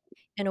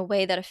in a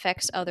way that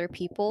affects other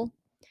people,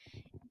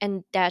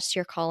 and that's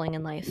your calling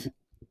in life.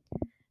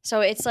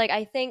 So it's like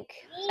I think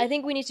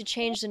we need to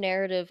change the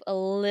narrative a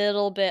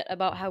little bit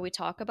about how we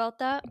talk about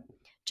that,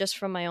 just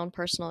from my own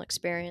personal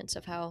experience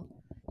of how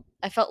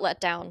I felt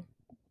let down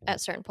at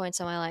certain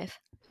points in my life.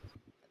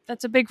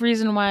 That's a big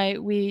reason why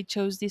we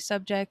chose these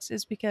subjects,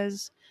 is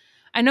because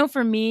I know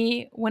for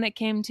me, when it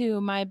came to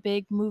my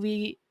big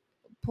movie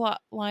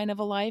plot line of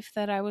a life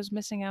that I was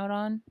missing out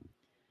on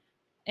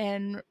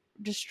and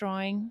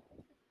destroying,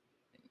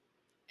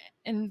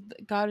 and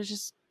God is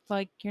just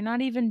like, you're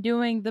not even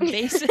doing the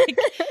basic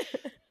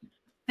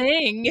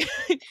thing.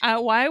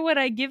 Why would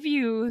I give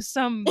you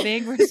some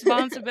big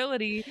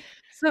responsibility,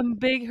 some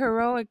big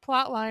heroic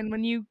plot line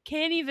when you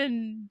can't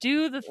even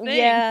do the thing?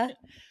 Yeah.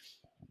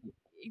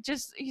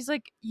 He's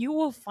like, you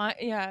will find,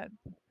 yeah,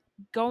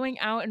 going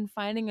out and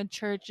finding a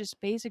church,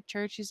 just basic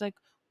church. He's like,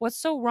 what's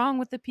so wrong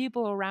with the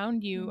people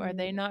around you? Are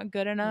they not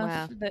good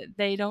enough Wow. that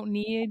they don't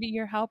need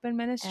your help in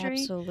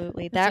ministry?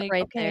 Absolutely. It's That like,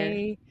 right there.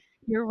 okay,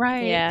 you're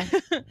right. Yeah.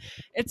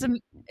 it's a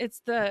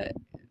it's the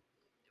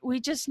we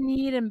just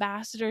need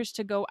ambassadors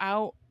to go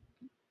out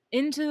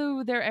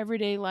into their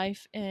everyday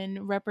life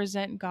and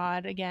represent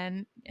God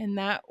again, and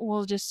that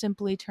will just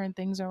simply turn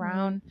things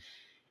around.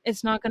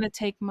 It's not going to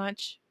take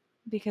much,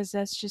 because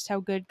that's just how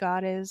good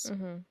God is.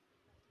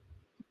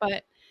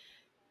 But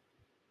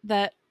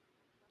that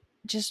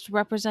just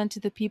represent to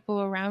the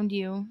people around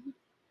you.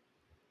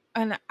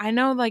 And I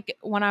know, like,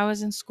 when I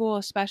was in school,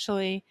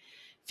 especially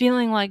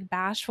feeling like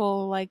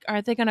bashful, like,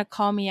 are they going to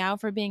call me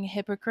out for being a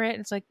hypocrite?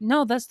 It's like,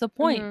 no, that's the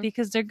point,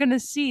 because they're going to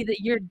see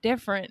that you're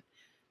different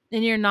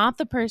and you're not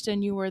the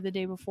person you were the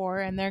day before.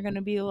 And they're going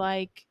to be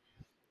like,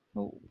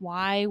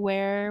 why,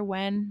 where,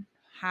 when,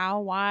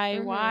 how, why,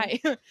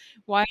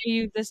 why are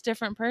you this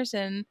different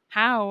person?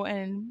 How?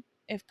 And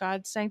if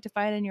God's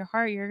sanctified in your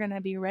heart, you're going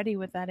to be ready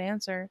with that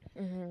answer.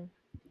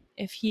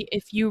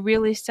 If you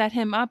really set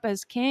him up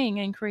as king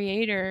and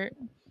creator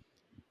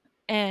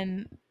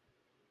and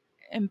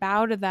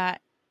bow to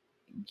that,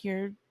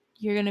 you're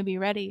going to be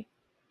ready,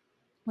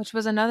 which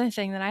was another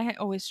thing that I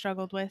always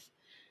struggled with.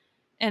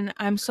 And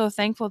I'm so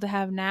thankful to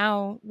have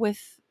now,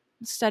 with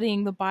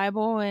studying the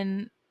Bible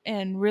and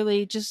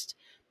really just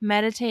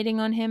meditating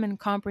on him and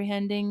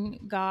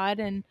comprehending God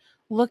and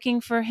looking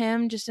for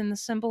him just in the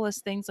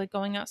simplest things, like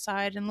going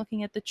outside and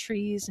looking at the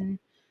trees and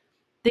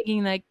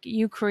thinking like,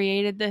 you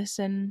created this,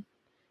 and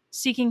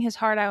seeking his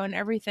heart out in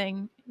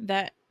everything,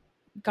 that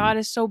God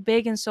is so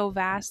big and so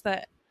vast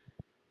that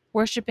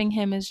worshiping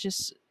him is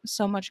just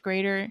so much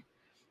greater.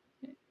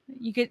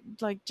 You get,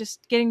 like,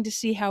 just getting to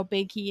see how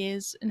big he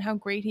is and how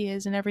great he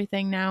is and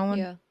everything now.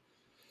 And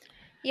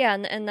Yeah,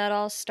 and that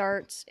all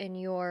starts in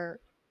your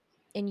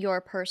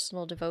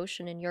personal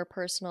devotion, in your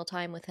personal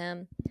time with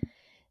him.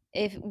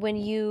 If when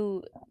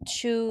you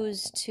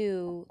choose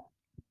to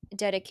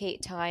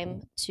dedicate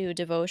time to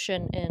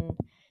devotion in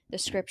the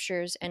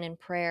scriptures and in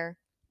prayer,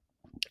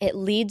 it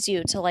leads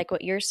you to, like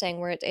what you're saying,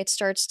 where it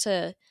starts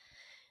to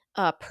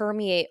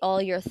permeate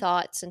all your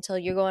thoughts until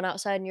you're going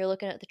outside and you're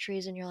looking at the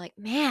trees and you're like,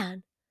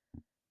 man,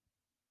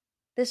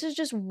 this is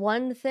just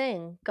one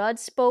thing. God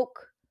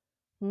spoke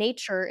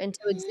nature into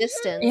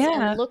existence, and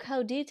yeah, look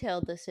how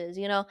detailed this is,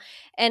 you know.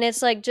 And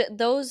it's like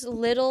those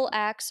little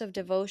acts of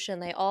devotion,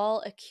 they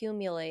all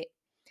accumulate,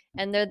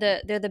 and they're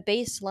the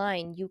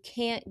baseline. You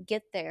can't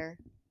get there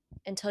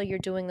until you're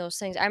doing those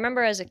things. I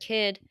remember as a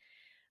kid,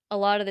 a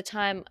lot of the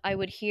time I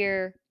would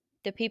hear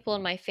the people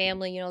in my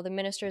family, you know, the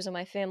ministers in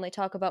my family,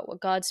 talk about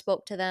what God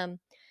spoke to them,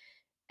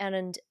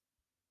 and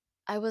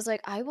I was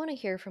like, I want to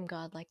hear from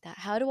God like that.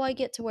 How do I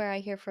get to where I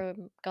hear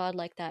from God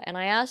like that? And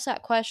I asked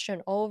that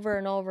question over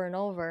and over and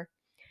over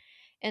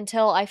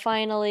until I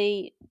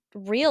finally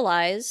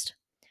realized,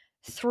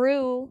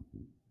 through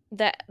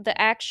the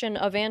action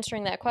of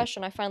answering that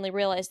question, I finally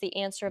realized the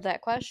answer of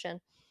that question.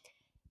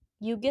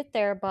 You get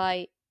there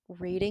by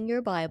reading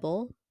your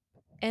Bible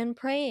and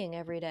praying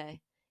every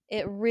day.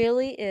 It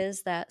really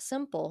is that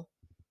simple.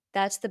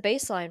 That's the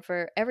baseline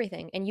for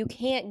everything. And you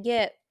can't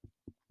get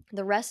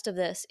the rest of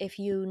this if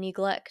you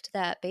neglect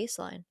that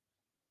baseline.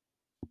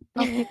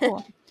 okay,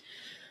 cool.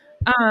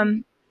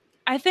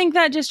 I think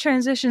that just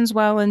transitions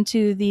well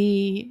into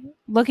the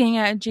looking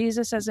at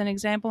Jesus as an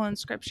example in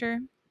scripture.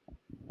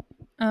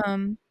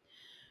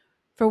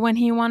 For when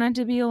he wanted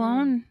to be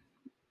alone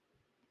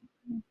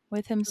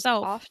with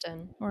himself,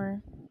 Often.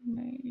 or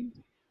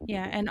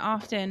yeah, and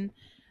often,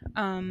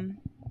 I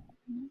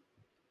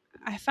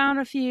found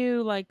a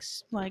few like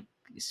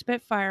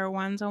Spitfire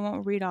ones. I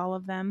won't read all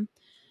of them.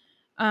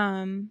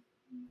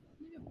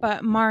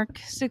 But Mark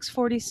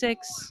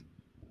 6:46,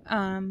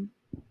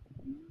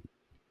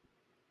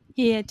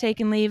 he had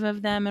taken leave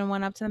of them and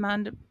went up to the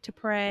mountain to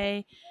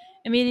pray.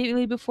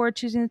 Immediately before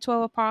choosing the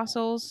 12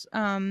 apostles,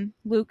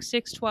 Luke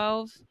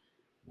 6:12,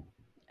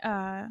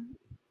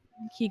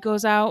 he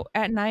goes out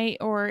at night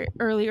or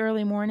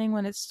early morning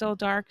when it's still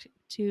dark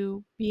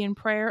to be in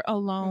prayer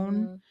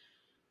alone.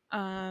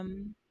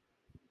 Um,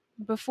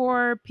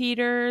 before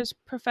Peter's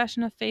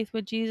profession of faith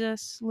with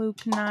Jesus,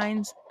 Luke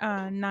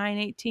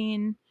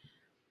 9:18.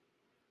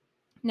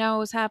 Now it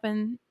was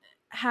happened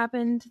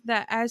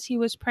that as he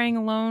was praying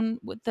alone,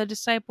 the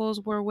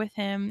disciples were with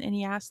him, and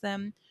he asked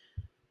them,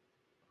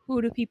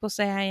 "Who do people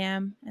say I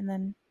am?" And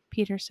then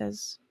Peter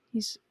says,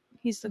 "He's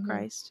the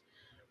Christ."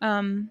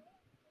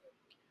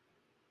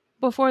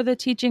 Before the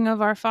teaching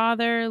of our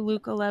Father,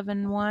 Luke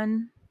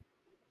 11:1,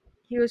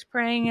 he was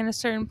praying in a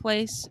certain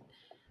place,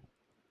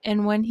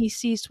 and when he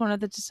ceased, one of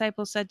the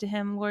disciples said to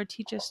him, "Lord,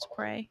 teach us to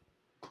pray."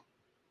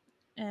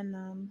 And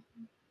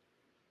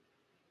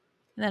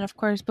then, of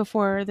course,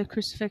 before the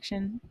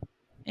crucifixion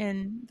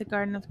in the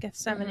Garden of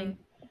Gethsemane.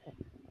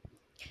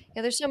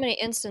 Yeah, there's so many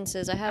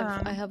instances. I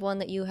have one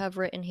that you have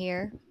written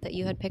here that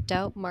you had picked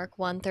out, Mark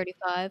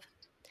 1:35.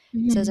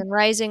 It says, "And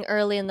rising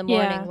early in the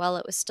morning, while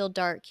it was still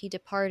dark, he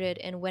departed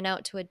and went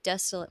out to a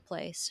desolate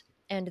place,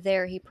 and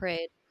there he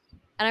prayed."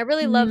 And I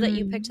really love that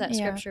you picked that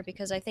scripture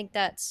because I think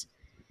that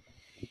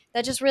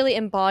just really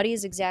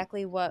embodies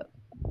exactly what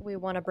we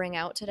want to bring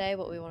out today,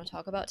 what we want to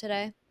talk about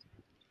today.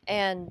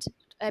 And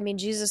I mean,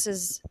 Jesus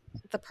is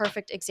the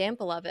perfect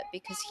example of it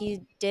because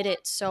he did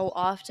it so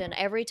often.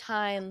 Every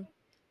time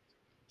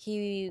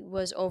he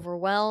was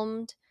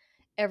overwhelmed,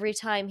 every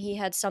time he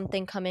had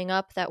something coming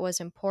up that was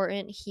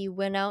important, he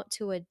went out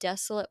to a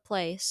desolate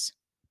place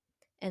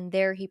and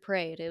there he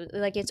prayed.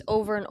 Like it's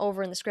over and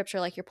over in the scripture,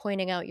 like you're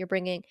pointing out, you're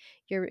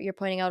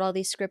pointing out all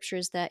these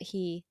scriptures that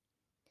he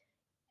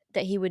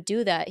would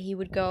do that. He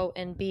would go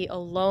and be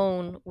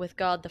alone with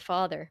God the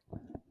Father.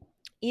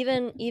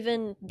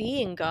 Even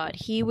being God,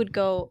 he would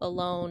go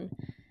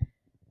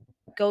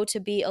to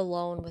be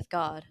alone with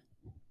God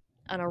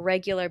on a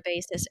regular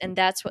basis, and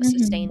that's what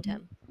sustained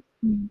him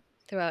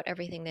throughout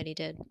everything that he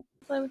did.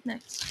 Play with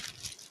next.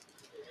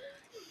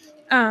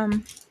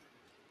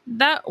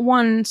 That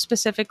one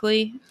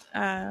specifically,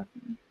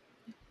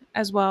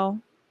 as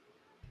well.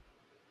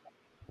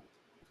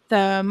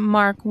 The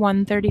Mark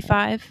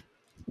 1:35.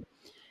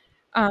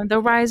 The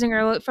rising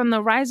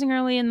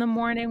early in the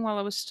morning while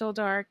it was still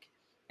dark,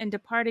 and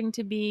departing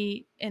to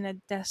be in a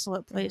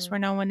desolate place where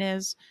no one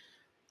is.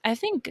 I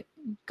think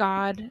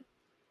God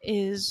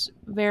is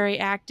very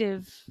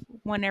active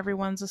when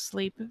everyone's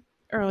asleep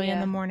early in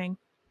the morning.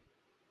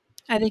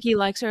 I think he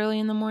likes early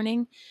in the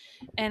morning,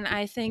 and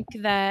I think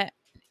that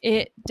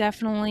it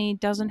definitely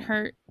doesn't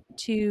hurt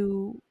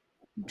to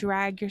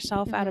drag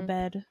yourself out of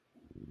bed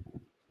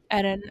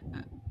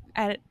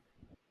at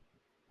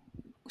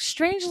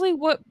strangely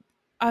what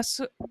us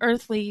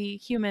earthly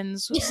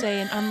humans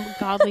say an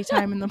ungodly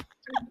time in the morning.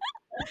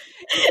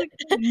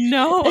 It's like,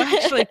 no,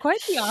 actually,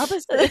 quite the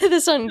opposite.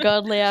 This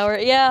ungodly hour.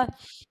 Yeah,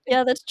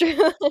 that's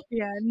true.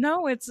 Yeah,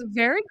 no, it's a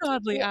very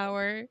godly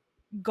hour.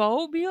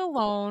 Go be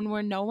alone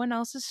where no one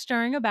else is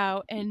stirring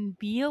about, and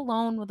be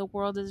alone where the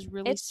world is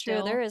really It's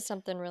still. True. There is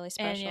something really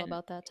special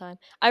about that time.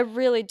 I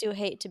really do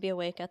hate to be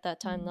awake at that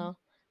time, Mm-hmm. though,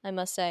 I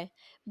must say.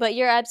 But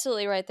you're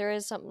absolutely right. There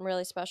is something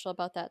really special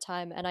about that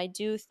time. And I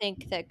do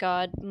think that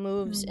God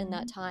moves in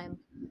that time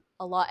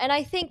a lot. And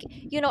I think,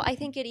 I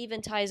think it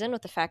even ties in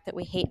with the fact that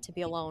we hate to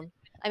be alone.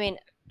 I mean,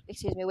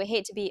 excuse me, we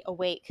hate to be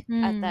awake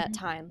at that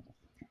time.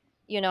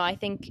 I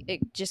think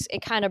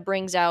it kind of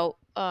brings out,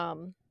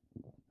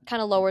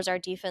 kind of lowers our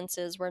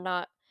defenses. We're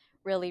not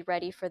really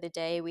ready for the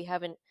day. We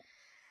haven't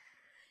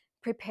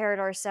prepared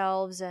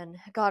ourselves and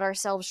got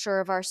ourselves sure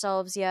of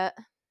ourselves yet.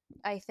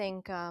 I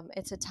think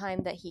it's a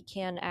time that he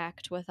can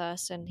act with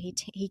us, and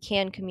he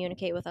can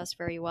communicate with us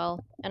very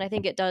well. And I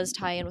think it does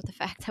tie in with the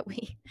fact that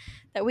we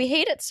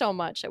hate it so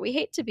much, that we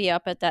hate to be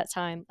up at that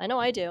time. I know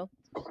I do.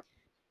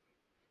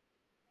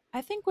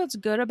 I think what's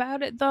good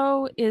about it,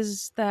 though,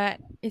 is that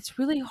it's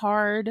really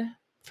hard,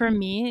 for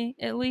me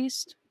at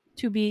least,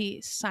 to be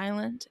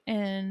silent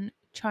and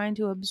trying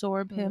to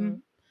absorb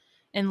him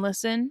and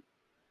listen.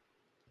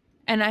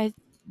 And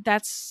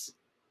that's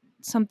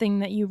something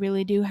that you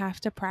really do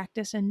have to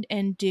practice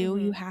and do.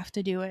 You have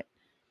to do it.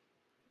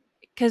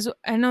 Because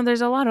I know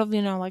there's a lot of,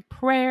 like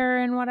prayer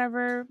and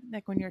whatever,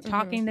 like when you're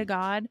talking to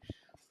God,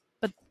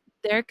 but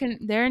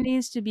there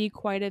needs to be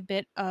quite a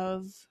bit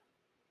of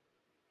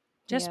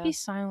just be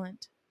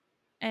silent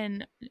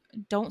and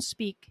don't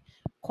speak.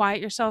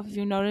 Quiet yourself. If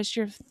you notice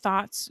your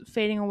thoughts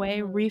fading away,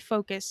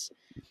 refocus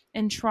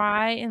and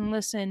try and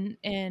listen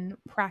and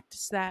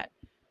practice that.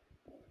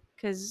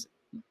 Because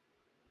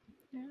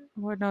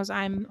Lord knows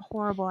I'm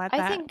horrible at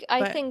that.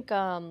 I think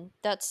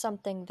that's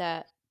something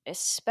that,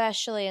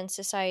 especially in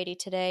society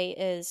today,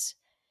 is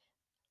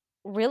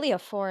really a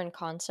foreign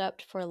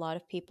concept for a lot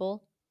of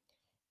people,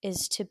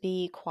 is to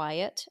be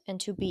quiet and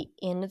to be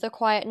in the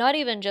quiet. Not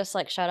even just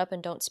like shut up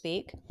and don't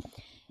speak.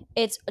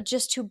 It's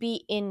just to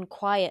be in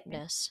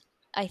quietness,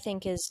 I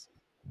think is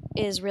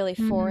really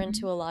foreign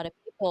to a lot of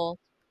people.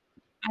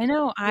 I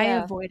know I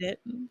Yeah. avoid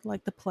it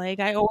like the plague.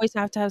 I always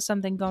have to have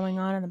something going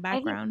on in the I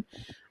think. background.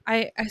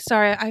 I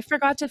sorry, I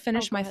forgot to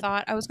Oh, finish go my ahead.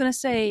 thought. I was gonna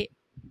say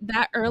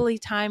that early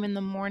time in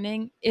the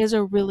morning is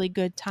a really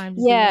good time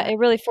to do Yeah, that. it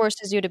really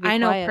forces you to be I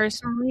know quiet.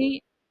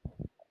 personally,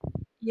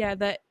 yeah,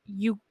 that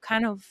you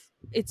kind of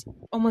it's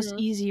almost Mhm.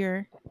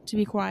 easier to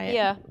be quiet.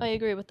 Yeah, I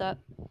agree with that.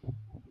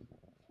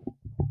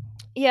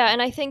 Yeah,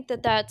 and I think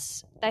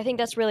that's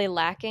really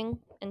lacking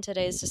in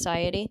today's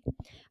society.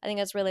 I think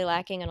that's really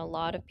lacking in a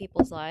lot of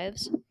people's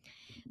lives.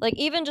 Like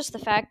even just the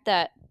fact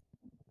that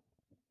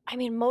I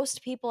mean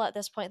most people at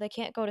this point they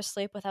can't go to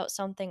sleep without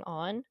something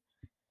on.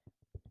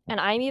 And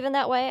I'm even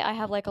that way. I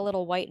have like a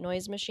little white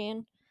noise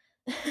machine.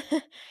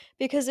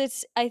 Because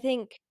it's I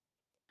think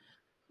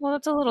Well,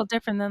 that's a little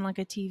different than like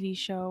a TV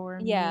show or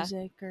yeah.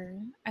 music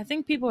or I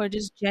think people are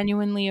just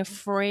genuinely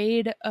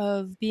afraid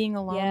of being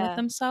alone with Yeah.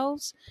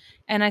 themselves.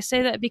 And I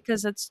say that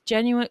because it's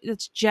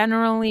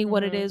generally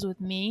what it Mhm. is with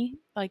me.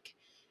 Like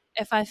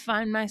if I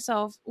find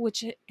myself,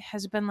 which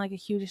has been like a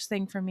huge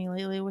thing for me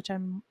lately, which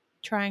I'm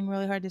trying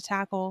really hard to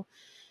tackle,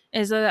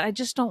 is that I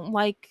just don't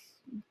like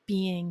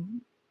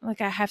being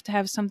like I have to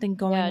have something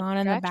going Yeah, on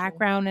in the distraction.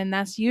 background and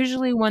that's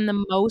usually when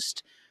the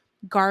most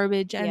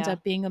garbage ends Yeah.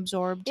 up being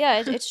absorbed.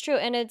 Yeah, it's true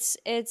and it's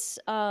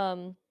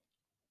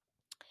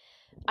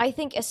I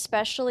think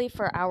especially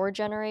for our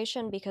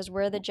generation because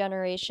we're the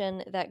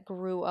generation that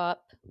grew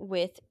up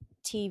with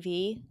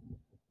TV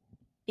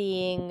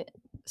being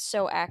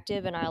so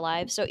active in our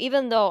lives. So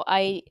even though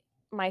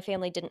my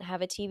family didn't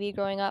have a TV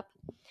growing up,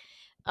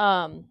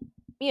 um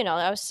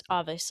I was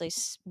obviously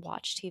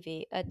watch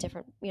TV at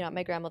different, at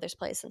my grandmother's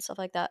place and stuff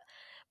like that.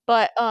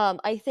 But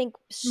I think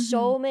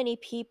Mhm. so many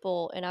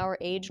people in our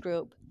age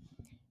group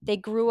they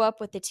grew up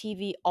with the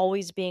TV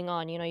always being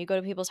on. You go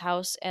to people's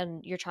house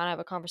and you're trying to have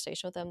a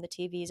conversation with them, the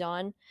TV's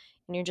on,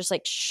 and you're just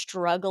like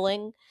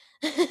struggling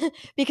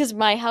because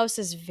my house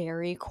is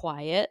very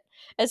quiet.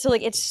 And so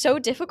like it's so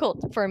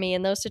difficult for me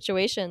in those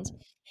situations.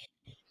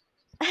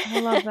 I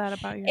love that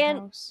about your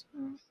And house.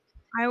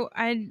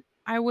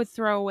 I would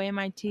throw away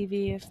my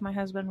TV if my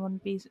husband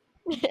wouldn't be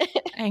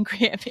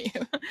angry at me.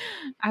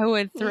 I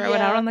would throw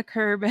it out yeah. on the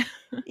curb.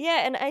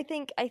 Yeah, and I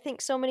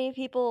think so many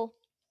people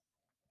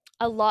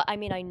a lot I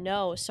mean I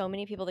know so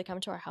many people that come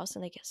to our house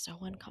and they get so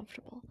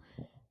uncomfortable.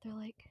 They're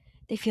like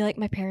they feel like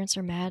my parents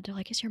are mad. They're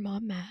like, "Is your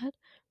mom mad?" I'm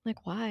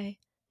like, "Why?"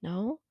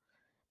 "No."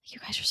 You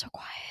guys are so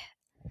quiet.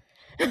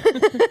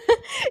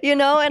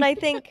 And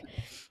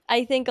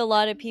I think a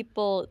lot of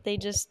people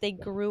they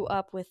grew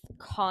up with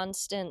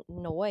constant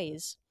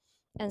noise.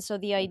 And so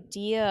the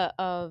idea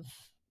of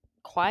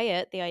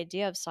quiet, the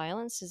idea of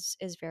silence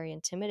is very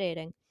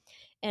intimidating.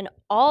 And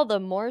all the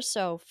more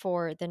so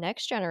for the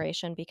next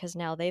generation because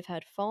now they've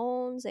had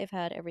phones, they've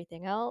had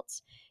everything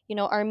else.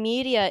 Our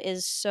media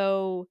is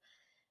so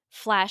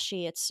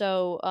flashy. It's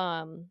so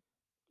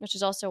which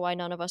is also why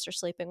none of us are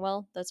sleeping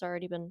well. That's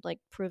already been like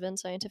proven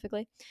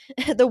scientifically.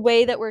 The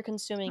way that we're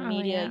consuming Oh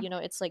media, yeah.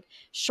 it's like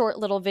short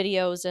little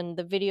videos and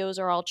the videos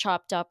are all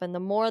chopped up and the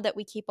more that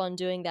we keep on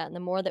doing that and the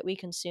more that we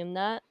consume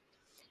that,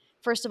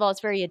 first of all,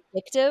 it's very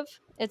addictive.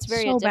 It's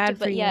very So addictive, bad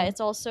for but yeah, you.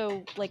 it's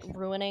also like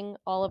ruining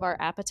all of our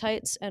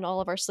appetites and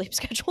all of our sleep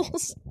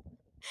schedules.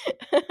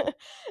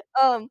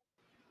 um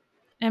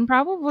And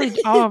probably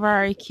all of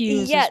our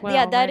IQs Yeah, as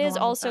yeah, well, that right is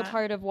along with also that.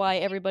 part of why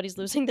everybody's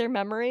losing their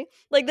memory.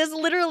 Like this is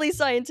literally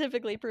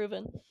scientifically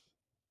proven.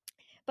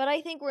 But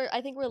I think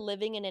we're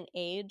living in an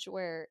age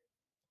where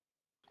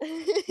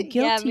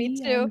yeah, me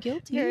Guilty. too. I'm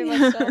Very guilty.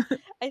 much so.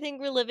 I think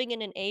we're living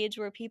in an age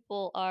where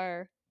people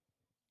are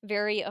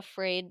very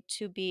afraid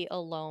to be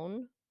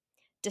alone,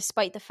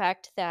 despite the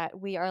fact that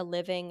we are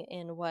living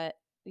in what,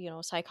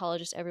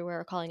 psychologists everywhere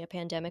are calling a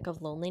pandemic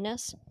of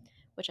loneliness,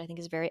 which I think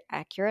is very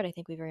accurate. I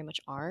think we very much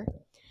are.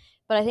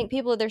 But I think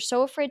people they're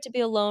so afraid to be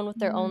alone with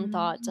their own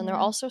thoughts and they're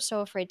Yeah. also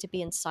so afraid to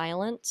be in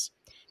silence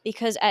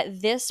because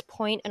at this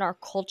point in our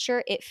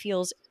culture it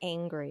feels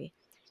angry.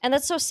 And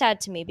that's so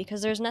sad to me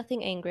because there's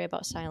nothing angry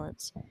about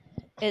silence.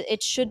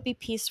 It should be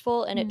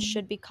peaceful and it Mm.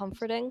 should be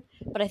comforting,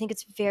 but I think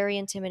it's very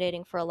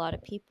intimidating for a lot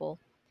of people.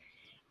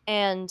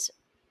 And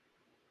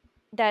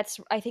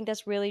I think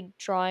that's really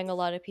drawing a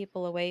lot of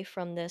people away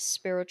from this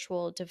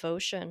spiritual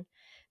devotion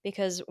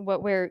because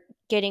what we're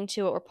getting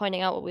to, what we're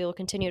pointing out, what we will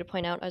continue to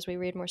point out as we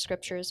read more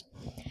scriptures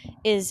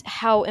is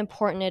how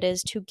important it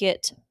is to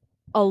get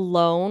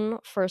alone,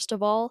 first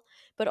of all,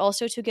 but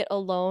also to get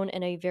alone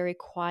in a very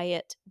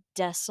quiet,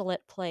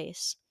 desolate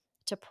place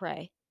to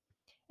pray,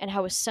 and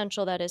how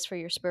essential that is for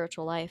your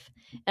spiritual life.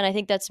 And I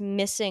think that's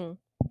missing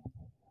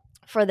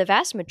for the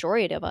vast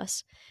majority of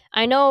us.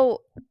 I know.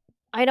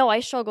 I know I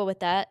struggle with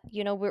that.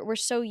 We're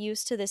so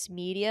used to this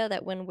media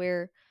that when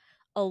we're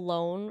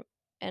alone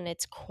and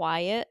it's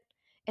quiet,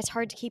 it's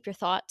hard to keep your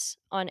thoughts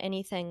on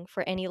anything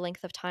for any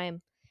length of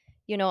time.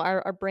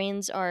 Our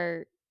brains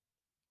are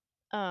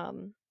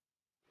um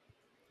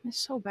It's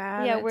so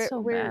bad. yeah It's we're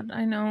so we're bad.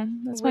 I know.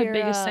 That's my we're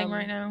biggest thing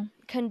right now.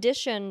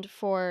 conditioned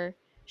for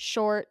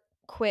short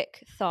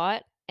quick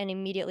thought and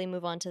immediately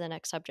move on to the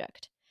next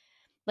subject.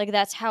 Like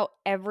that's how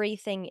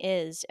everything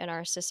is in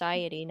our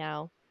society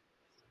now.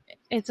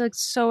 it's like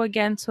so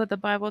against what the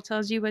Bible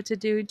tells you what to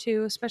do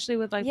too, especially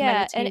with like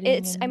Yeah, and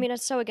meditating and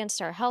it's so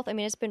against our health. I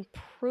mean, it's been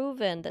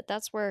proven that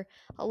that's where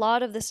a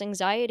lot of this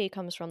anxiety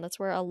comes from. That's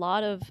where a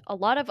lot of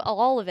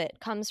all of it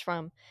comes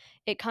from.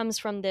 It comes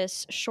from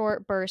this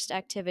short burst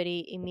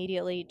activity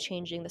immediately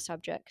changing the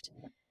subject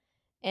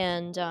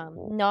and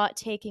not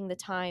taking the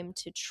time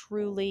to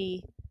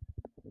truly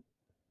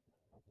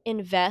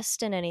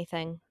invest in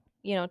anything,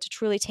 to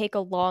truly take a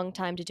long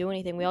time to do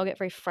anything. We all get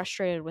very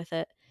frustrated with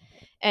it.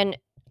 And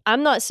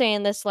I'm not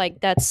saying this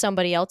like that's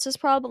somebody else's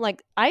problem.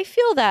 Like, I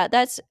feel that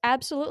that's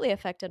absolutely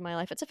affected my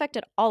life. It's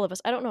affected all of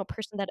us. I don't know a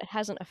person that it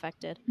hasn't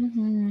affected.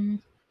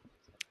 Mhm.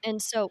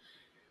 And so,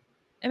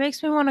 It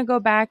makes me want to go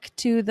back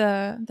to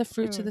the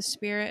fruits of mm, the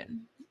spirit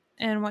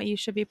and what you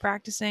should be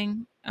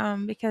practicing,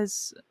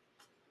 because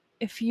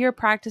if you're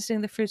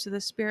practicing the fruits of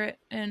the spirit,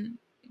 and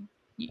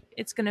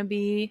it's going to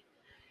be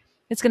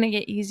it's going to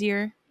get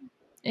easier,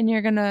 and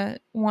you're going to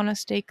want to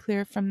stay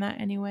clear from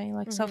that anyway,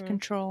 like mm-hmm.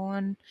 self-control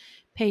and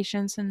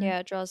patience and Yeah,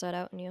 it draws that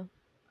out in you.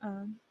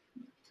 um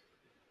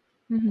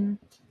mhm.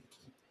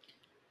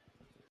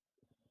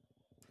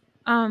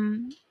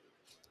 um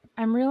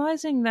I'm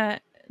realizing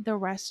that the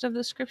rest of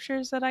the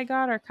scriptures that I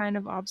got are kind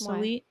of Why?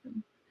 obsolete,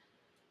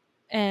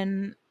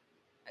 and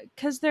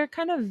because they're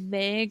kind of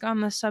vague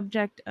on the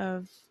subject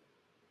of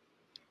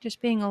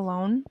just being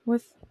alone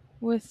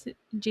with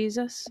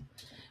Jesus,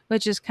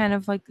 which is kind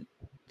of like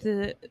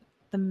the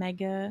the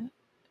mega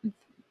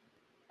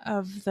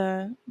of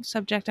the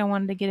subject I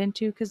wanted to get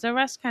into, because the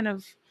rest kind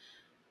of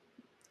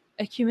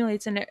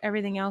accumulates into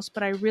everything else.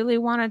 But I really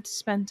wanted to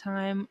spend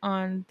time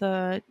on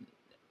the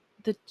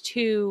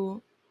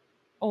two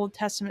Old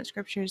Testament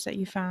scriptures that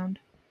you found.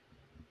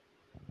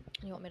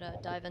 You want me to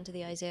dive into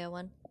the Isaiah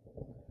one?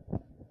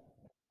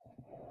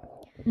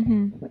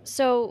 Mm-hmm.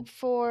 So,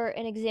 for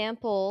an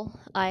example,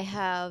 I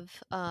have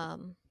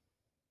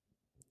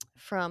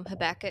from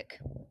Habakkuk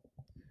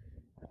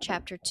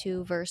chapter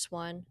 2, verse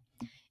 1.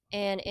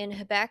 And in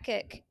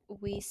Habakkuk,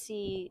 we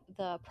see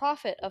the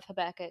prophet of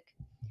Habakkuk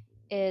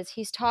is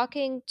he's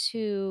talking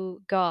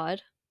to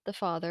God, the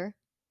Father,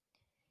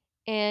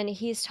 and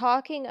he's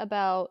talking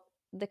about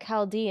the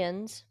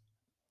Chaldeans.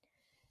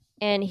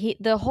 And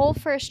the whole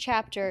first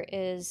chapter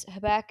is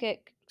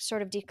Habakkuk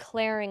sort of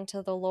declaring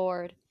to the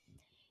Lord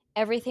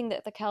everything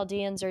that the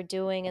Chaldeans are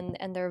doing,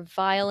 and their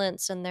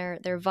violence and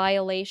their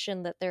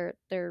violation that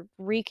they're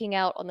wreaking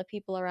out on the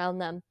people around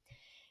them.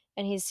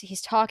 And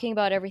he's talking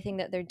about everything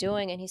that they're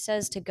doing, and he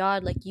says to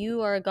God, like,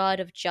 you are a God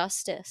of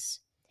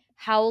justice.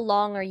 How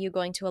long are you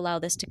going to allow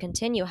this to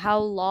continue? How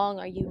long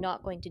are you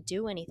not going to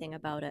do anything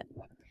about it?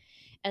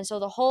 And so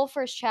the whole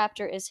first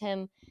chapter is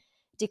him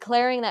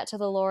declaring that to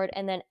the Lord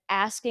and then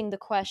asking the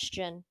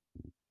question,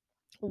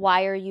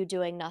 why are you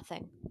doing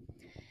nothing?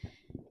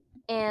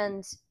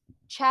 And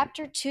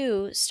chapter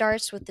 2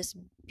 starts with this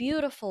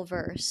beautiful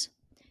verse.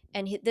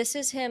 And this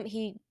is him.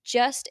 He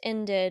just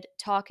ended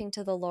talking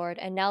to the Lord,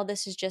 and now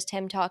this is just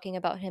him talking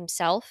about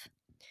himself.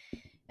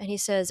 And he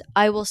says,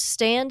 I will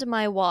stand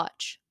my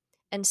watch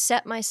and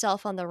set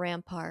myself on the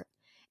rampart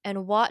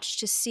and watch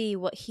to see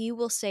what he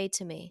will say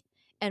to me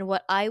and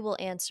what I will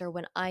answer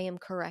when I am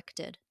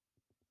corrected.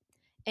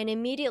 And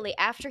immediately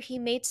after he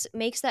makes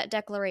that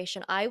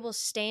declaration, I will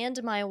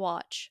stand my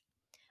watch,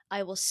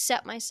 I will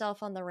set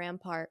myself on the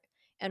rampart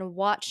and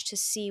watch to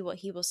see what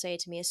he will say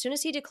to me. As soon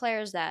as he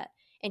declares that,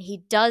 and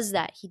he does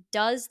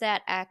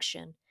that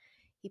action,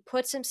 he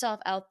puts himself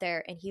out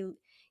there, and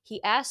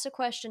he asked a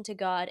question to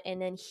God,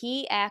 and then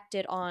he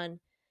acted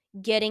on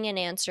getting an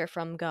answer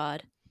from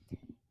God.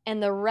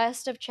 And the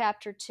rest of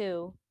chapter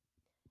 2,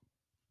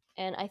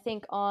 and I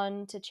think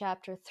on to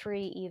chapter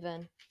 3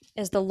 even,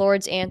 is the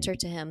Lord's answer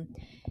to him.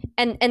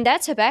 And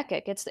that's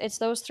Habakkuk. It's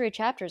those 3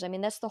 chapters. I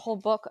mean, that's the whole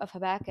book of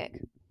Habakkuk.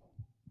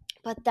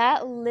 But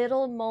that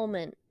little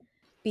moment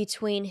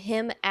between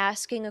him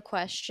asking a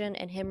question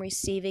and him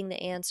receiving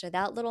the answer,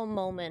 that little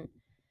moment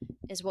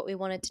is what we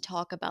wanted to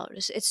talk about.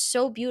 It's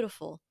so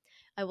beautiful.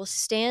 I will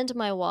stand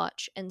my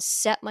watch and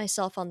set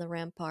myself on the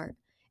rampart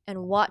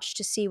and watch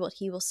to see what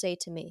he will say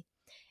to me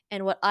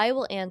and what I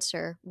will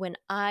answer when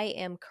I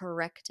am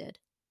corrected.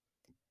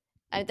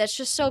 That's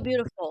just so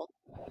beautiful.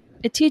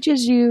 It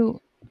teaches you,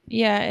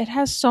 yeah, it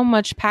has so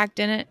much packed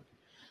in it.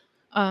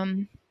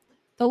 Um,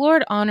 the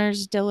Lord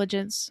honors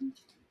diligence,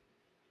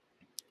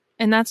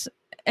 and that's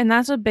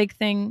a big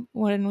thing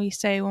when we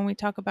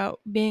talk about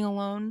being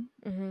alone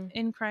Mm-hmm.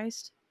 in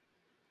Christ.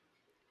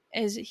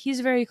 Is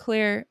he's very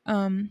clear.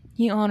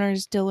 He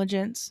honors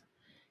diligence,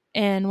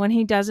 and when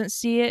he doesn't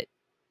see it,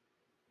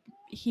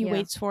 he Yeah.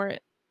 waits for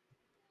it.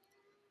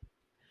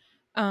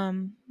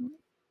 Um,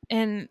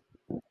 and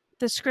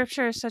the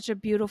scripture is such a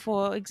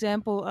beautiful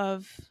example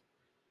of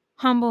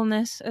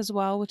humbleness as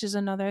well, which is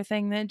another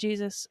thing that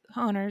Jesus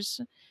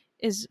honors,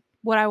 is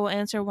what I will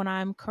answer when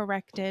I'm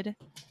corrected.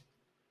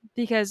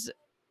 Because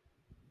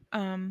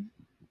um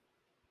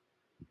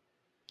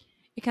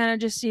it kind of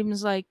just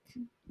seems like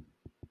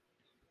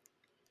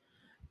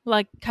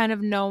kind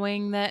of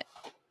knowing that,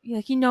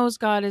 like, he knows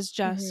God is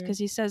just, Mm-hmm. because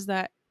he says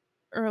that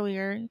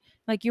earlier,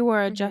 like, you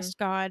are a Mm-hmm. just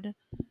God.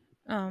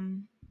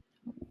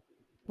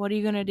 what are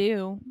you going to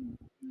do?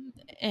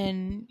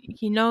 And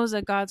he knows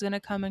that God's going to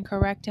come and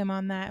correct him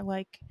on that.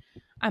 Like,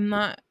 I'm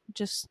not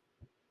just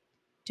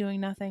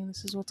doing nothing.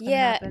 This is what's going to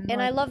Yeah, happen.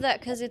 and I Like, love that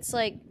because it's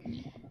like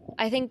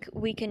I think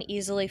we can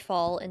easily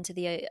fall into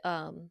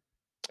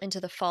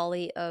the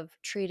folly of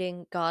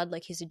treating God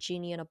like he's a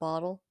genie in a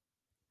bottle.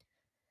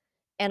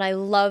 And I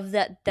love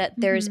that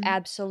there's mm-hmm.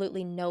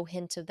 absolutely no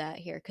hint of that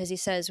here because he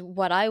says,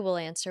 "What I will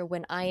answer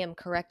when I am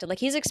corrected." Like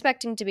he's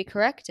expecting to be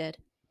corrected.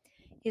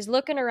 He's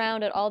looking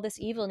around at all this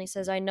evil and he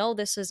says, "I know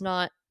this is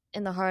not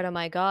in the heart of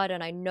my God,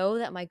 and I know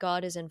that my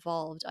God is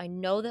involved. I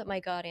know that my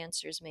God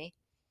answers me.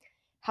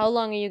 How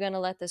long are you going to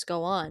let this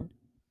go on?"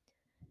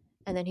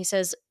 And then he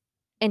says,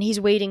 and he's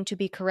waiting to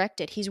be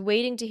corrected. He's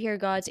waiting to hear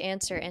God's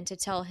answer and to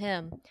tell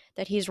him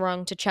that he's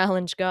wrong to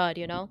challenge God,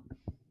 you know?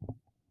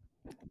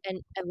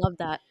 And I love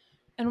that.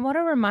 And what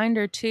a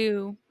reminder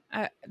too,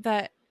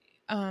 that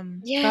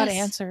God Yes.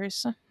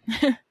 answers.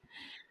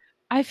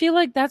 I feel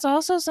like that's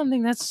also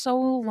something that's so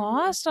Mhm.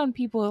 lost on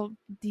people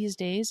these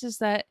days, is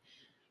that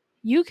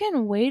you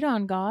can wait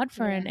on God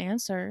for Yeah. an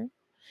answer.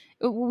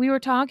 We were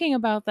talking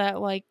about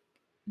that, like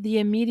the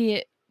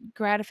immediate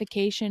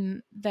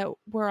gratification that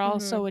we're all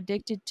so Mhm.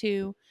 addicted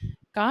to.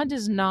 God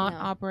does not No.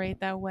 operate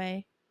that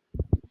way.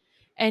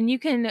 And you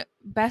can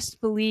best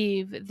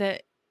believe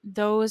that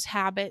those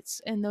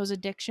habits and those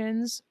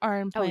addictions are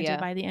Oh implanted yeah.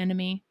 by the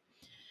enemy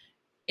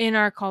in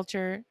our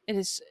culture.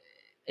 It's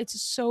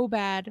so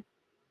bad.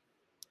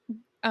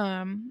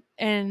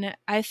 And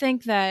I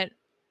think that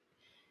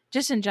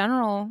just in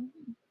general,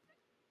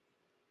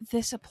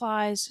 this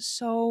applies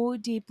so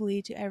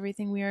deeply to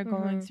everything we are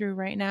going Mhm. through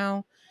right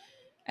now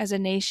as a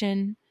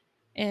nation.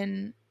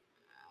 And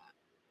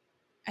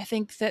I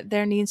think that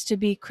there needs to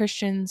be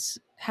Christians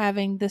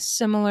having this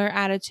similar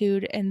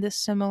attitude and this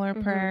similar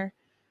Mhm. prayer,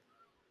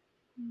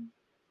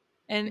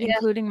 and Yeah.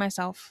 including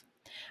myself.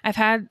 I've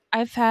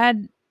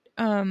had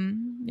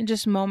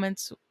just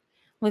moments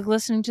like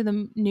listening to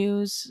the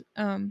news.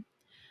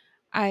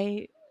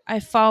 I I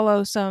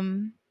follow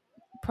some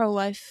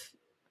pro-life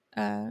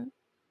uh,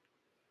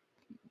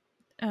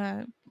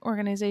 uh,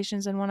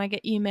 organizations, and when I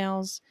get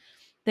emails,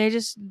 they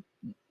just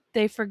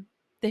they for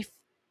they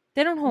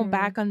they don't hold Mm.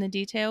 back on the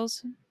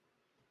details,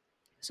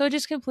 so it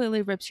just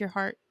completely rips your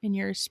heart and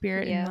your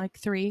spirit in Yeah. like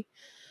three.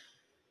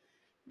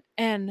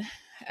 And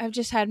I've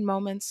just had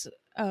moments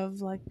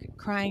of like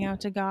crying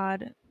out to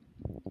God,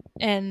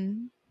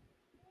 and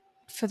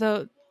for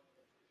the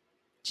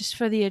just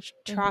for the Mhm.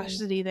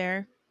 atrocity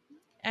there.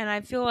 And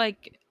I feel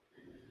like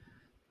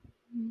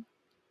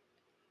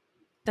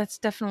that's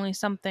definitely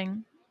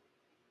something,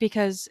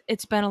 because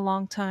it's been a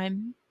long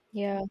time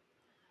Yeah.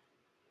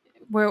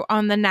 where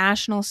on the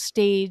national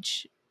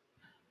stage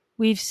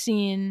we've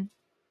seen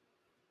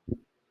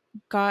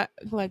got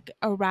like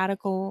a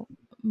radical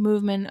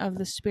movement of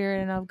the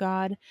spirit and of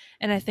God,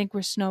 and I think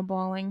we're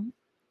snowballing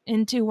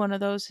into one of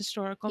those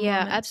historical Yeah,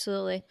 moments.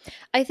 absolutely.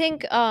 I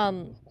think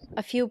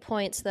a few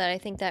points that I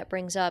think that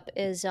brings up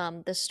is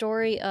the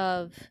story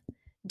of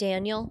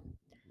Daniel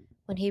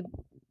when he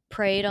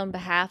prayed on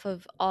behalf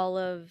of all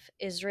of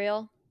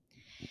Israel,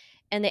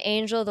 and the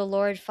angel of the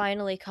Lord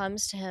finally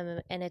comes to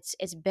him, and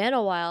it's been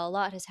a while, a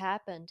lot has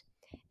happened,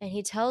 and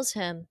he tells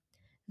him,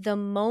 "The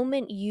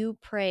moment you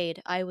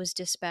prayed, I was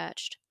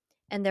dispatched,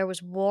 and there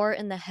was war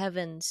in the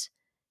heavens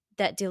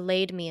that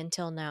delayed me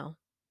until now."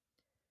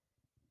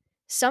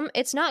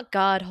 It's not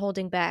God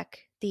holding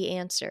back the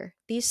answer.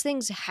 These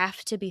things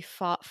have to be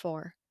fought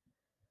for,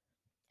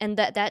 and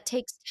that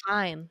takes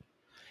time.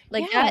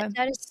 Like Yeah,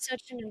 that is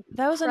such an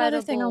that was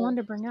another thing I incredible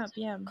wanted to bring up.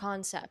 Yeah.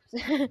 concept.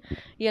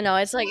 You know,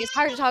 it's like it's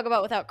hard to talk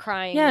about without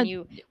crying Yeah.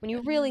 when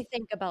you really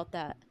think about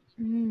that.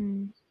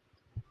 Mm.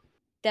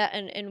 That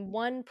in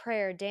one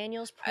prayer,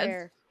 Daniel's I've,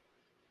 prayer,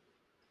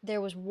 there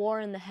was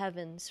war in the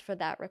heavens for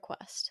that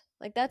request.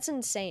 Like that's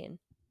insane.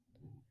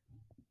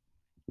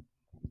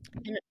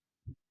 And,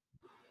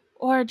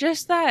 or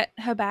just that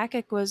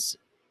Habakkuk was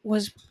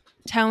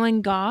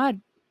telling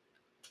God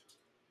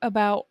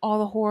about all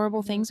the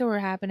horrible mhm. things that were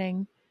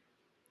happening.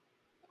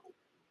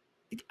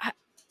 I,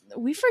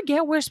 we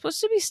forget we're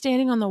supposed to be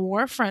standing on the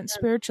war front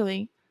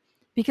spiritually,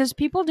 because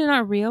people do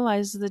not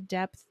realize the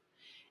depth,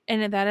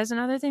 and that is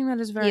another thing that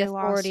is The very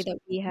authority lost, that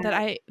we have.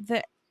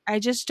 that I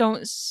just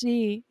don't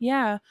see.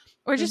 Yeah,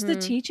 or just the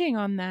Mhm. teaching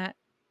on that,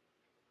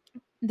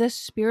 the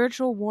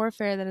spiritual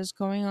warfare that is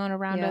going on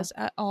around Yeah. us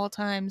at all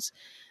times,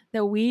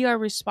 that we are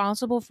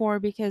responsible for,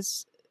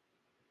 because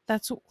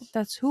that's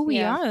that's who we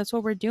Yeah. are. That's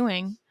what we're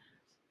doing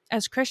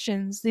as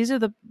Christians. These are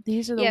the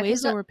Yeah, ways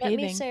cuz that we're let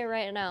me paving. say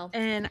right now,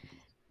 And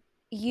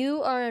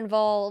you are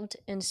involved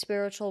in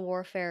spiritual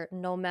warfare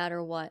no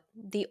matter what.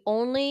 The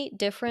only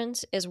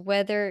difference is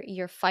whether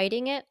you're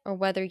fighting it or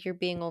whether you're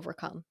being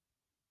overcome.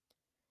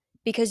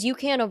 Because you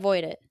can't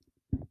avoid it.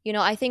 You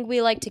know, I think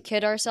we like to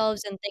kid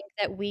ourselves and think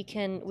that we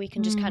can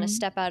just kind of mm,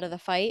 step out of the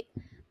fight.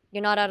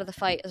 You're not out of the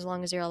fight as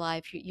long as you're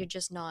alive. You're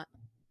just not.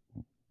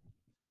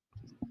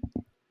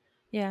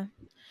 yeah,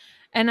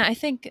 and I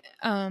think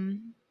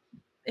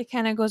it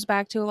kind of goes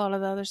back to a lot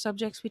of the other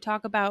subjects we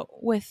talk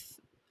about with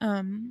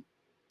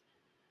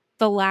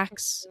the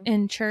lax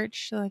in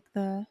church, like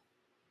the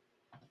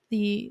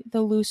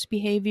loose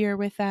behavior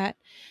with that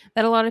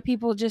a lot of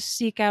people just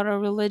seek out a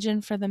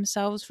religion for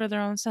themselves for their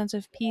own sense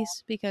of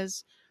peace,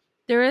 because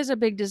there is a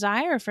big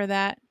desire for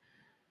that.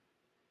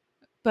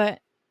 But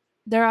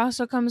there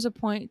also comes a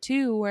point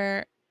too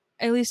where,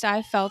 at least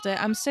I felt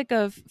it, I'm sick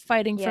of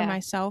fighting for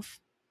myself,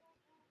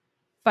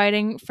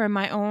 fighting for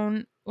my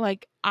own,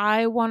 like,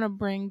 I want to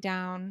bring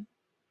down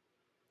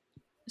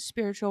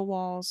spiritual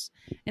walls,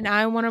 and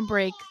I want to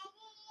break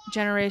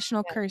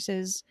generational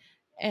curses,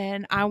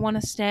 and I want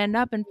to stand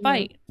up and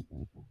fight.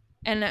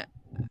 And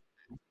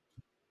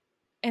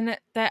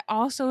that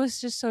also is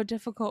just so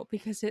difficult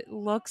because it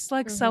looks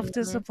like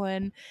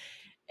self-discipline,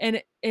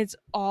 and it's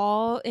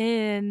all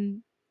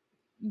in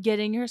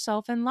getting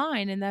yourself in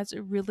line, and that's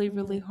really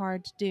really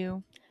hard to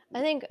do.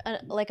 I think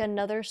like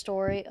another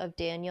story of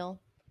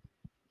Daniel.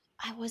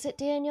 Was it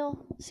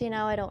Daniel? See,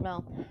 now I don't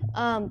know.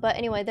 But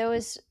anyway, there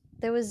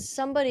was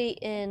somebody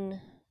in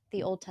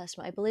the Old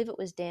Testament, I believe it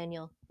was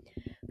Daniel,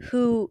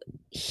 who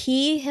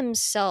he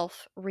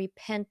himself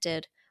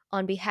repented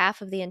on behalf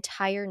of the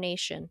entire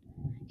nation,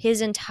 his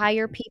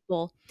entire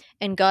people,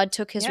 and God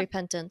took his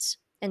repentance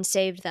and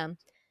saved them.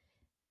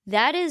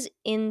 That is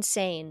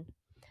insane.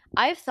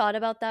 I've thought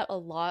about that a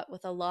lot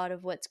with a lot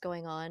of what's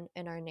going on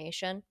in our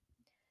nation.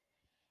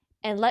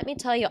 And let me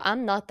tell you,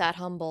 I'm not that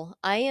humble.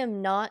 I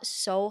am not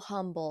so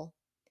humble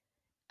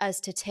as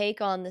to take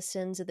on the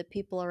sins of the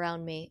people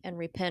around me and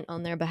repent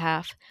on their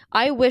behalf.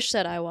 I wish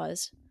that I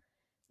was.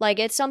 Like,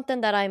 it's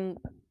something that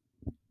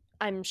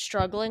I'm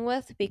struggling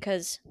with,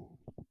 because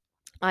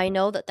I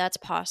know that that's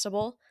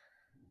possible,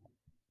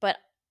 but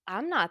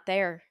I'm not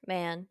there,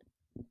 man.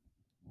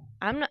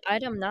 I'm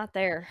not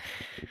there.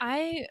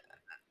 I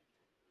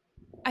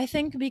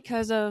think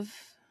because of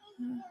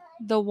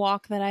the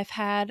walk that I've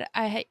had,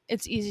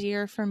 it's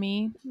easier for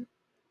me.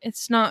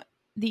 It's not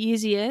the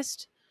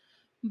easiest,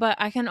 but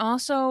I'm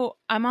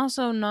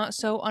also not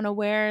so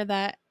unaware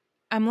that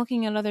I'm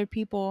looking at other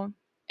people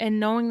and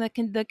knowing that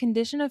the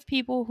condition of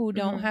people who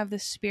don't have the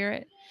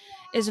Spirit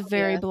is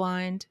very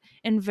blind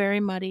and very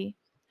muddy.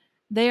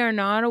 They are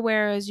not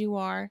aware as you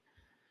are.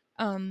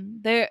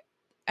 They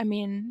I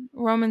mean,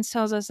 Romans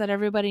tells us that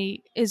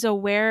everybody is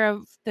aware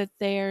of that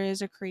there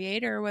is a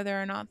creator,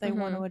 whether or not they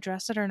want to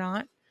address it or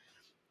not,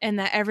 and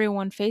that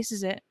everyone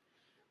faces it.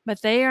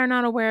 But they are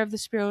not aware of the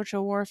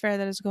spiritual warfare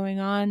that is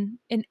going on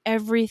in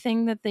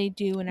everything that they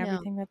do and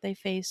everything that they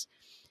face.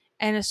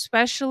 And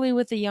especially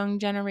with the young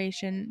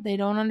generation, they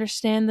don't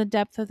understand the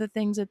depth of the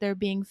things that they're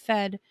being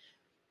fed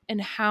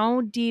and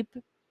how deep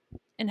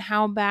and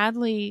how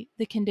badly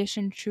the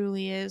condition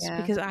truly is,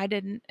 because I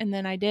didn't, and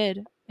then I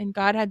did, and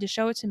God had to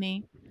show it to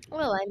me.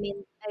 Well, I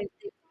mean,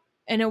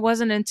 And it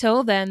wasn't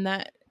until then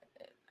that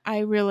I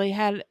really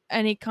had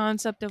any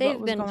concept of what they've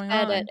was been going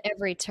fed on. at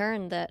every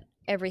turn that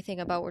everything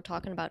about we're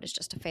talking about is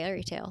just a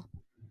fairy tale.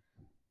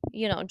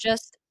 You know,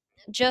 just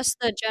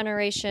the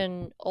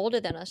generation older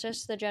than us,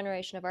 just the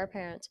generation of our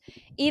parents.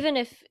 Even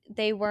if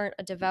they weren't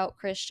a devout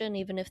Christian,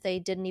 even if they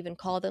didn't even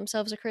call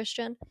themselves a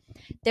Christian,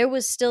 there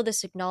was still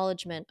this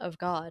acknowledgement of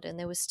God, and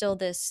there was still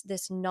this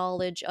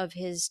knowledge of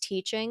his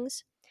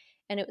teachings.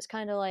 And it was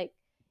kind of like,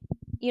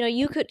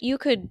 you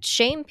could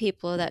shame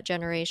people of that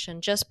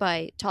generation just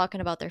by talking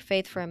about their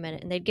faith for a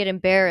minute, and they'd get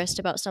embarrassed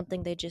about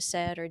something they just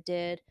said or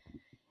did,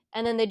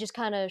 and then they just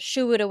kind of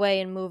shoo it away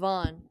and move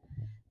on.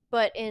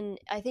 But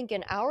I think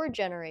in our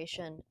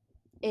generation,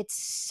 it's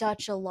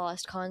such a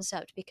lost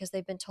concept because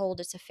they've been told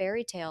it's a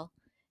fairy tale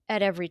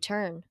at every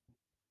turn,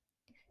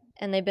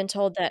 and they've been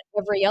told that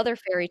every other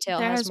fairy tale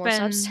There has has more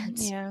been,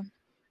 substance.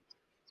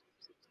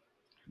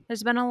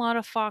 there's been a lot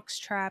of fox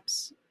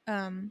traps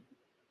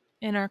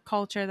in our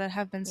culture that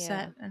have been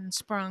set and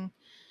sprung,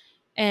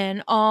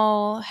 and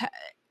all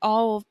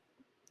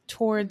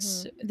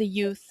towards the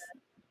youth.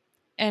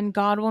 And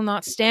God will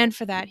not stand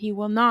for that. He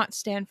will not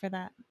stand for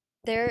that.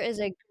 There is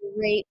a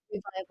great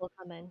revival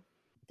coming.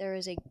 There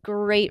is a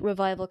great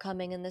revival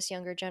coming in this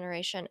younger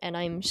generation, and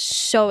I'm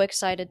so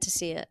excited to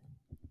see it.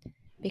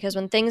 Because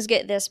when things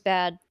get this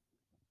bad,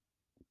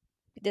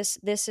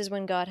 this is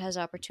when God has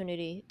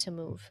opportunity to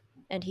move.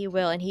 And he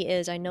will, and he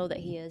is. I know that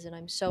he is, and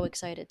I'm so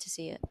excited to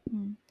see it.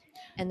 Mm.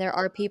 And there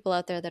are people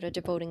out there that are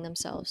devoting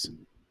themselves.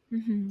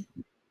 Mm-hmm.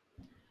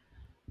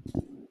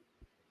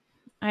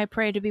 I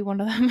pray to be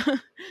one of them.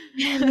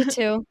 Me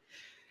too.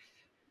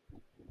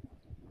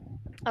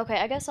 Okay,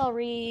 I guess I'll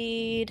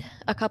read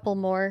a couple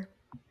more.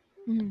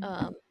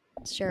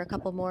 Share a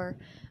couple more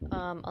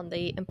on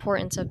the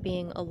importance of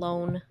being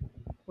alone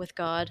with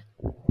God.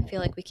 I feel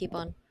like we keep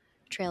on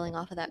trailing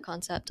off of that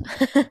concept.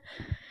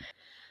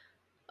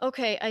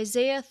 Okay,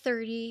 Isaiah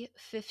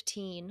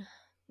 30:15.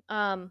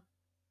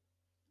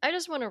 I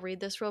just want to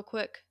read this real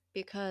quick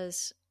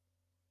because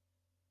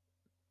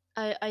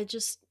I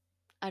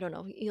don't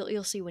know.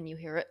 You'll see when you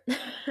hear it.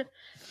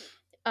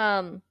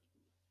 um,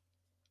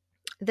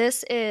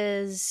 this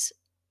is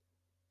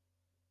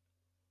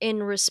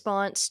in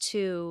response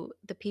to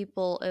the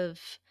people of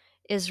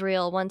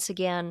Israel once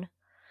again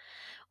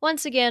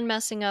once again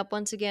messing up,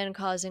 once again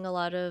causing a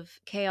lot of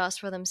chaos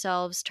for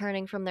themselves,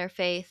 turning from their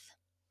faith.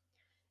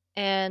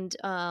 And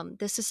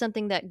this is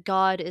something that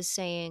God is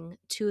saying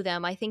to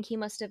them. I think he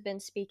must have been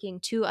speaking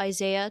to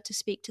Isaiah to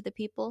speak to the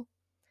people.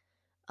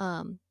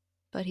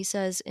 But he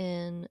says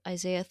in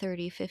Isaiah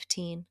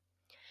 30:15,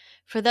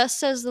 "For thus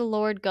says the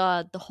Lord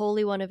God, the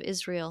Holy One of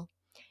Israel,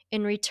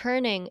 in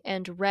returning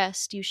and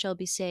rest you shall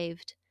be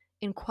saved.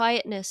 In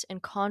quietness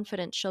and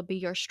confidence shall be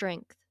your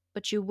strength,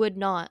 but you would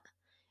not."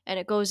 And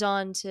it goes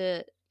on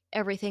to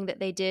everything that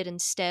they did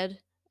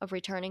instead of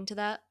returning to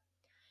that.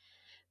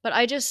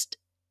 But just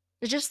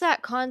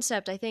that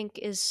concept I think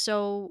is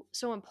so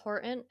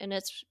important, and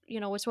it's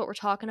it's what we're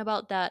talking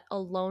about, that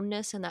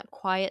aloneness and that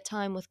quiet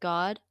time with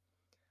God.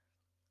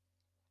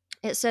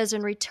 It says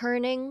in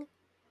returning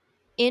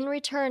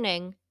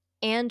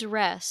and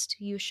rest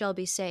you shall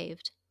be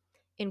saved.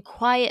 In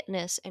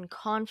quietness and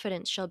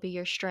confidence shall be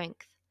your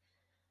strength.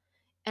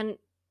 And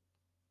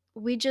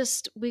we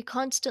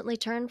constantly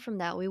turn from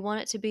that. We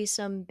want it to be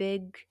some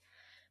big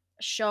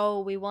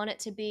show. We want it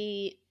to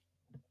be,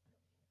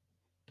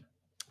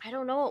 I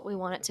don't know what we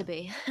want it to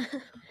be.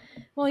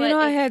 Well, But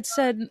I it's had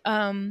said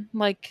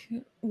like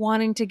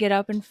wanting to get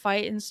up and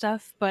fight and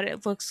stuff, but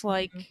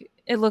Mhm.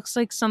 it looks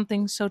like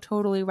something so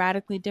totally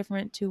radically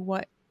different to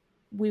what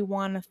we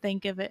want to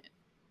think of it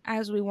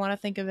as we want to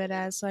think of it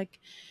as, like,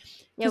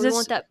 Yeah, cuz we it's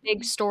want that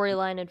big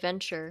storyline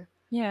adventure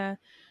yeah.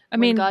 I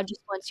when mean, God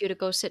just wants you to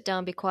go sit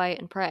down, be quiet,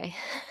 and pray.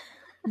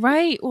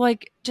 right,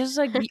 like just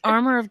like the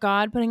armor of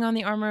God, putting on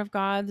the armor of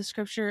God, the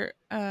scripture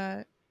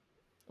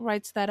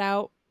writes that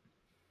out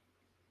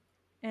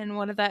and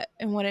what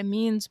it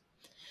means,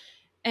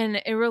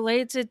 and it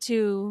relates it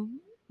to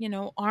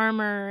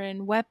armor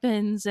and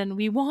weapons, and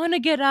we want to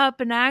get up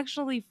and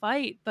actually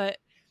fight, but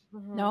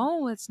Mhm.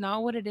 no, it's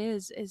not what it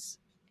is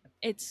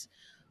it's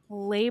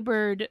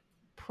labored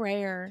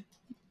prayer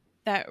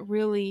that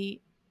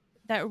really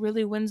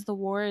wins the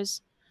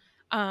wars.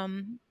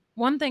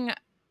 One thing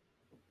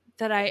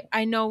that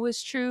I know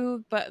is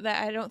true, but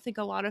that I don't think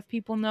a lot of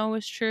people know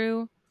is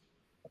true,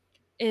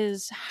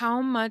 is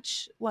how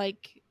much,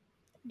 like,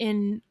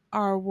 in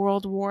our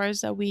world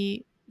wars that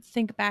we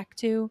think back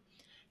to,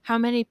 how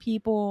many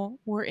people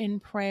were in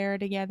prayer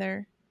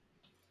together,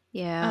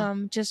 Yeah.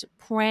 just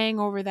praying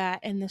over that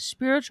and the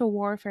spiritual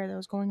warfare that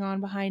was going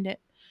on behind it.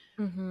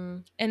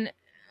 Mhm. And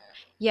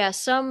Yeah,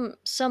 some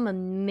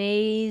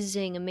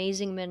amazing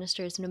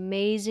ministers and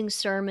amazing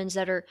sermons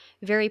that are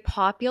very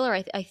popular.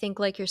 I think,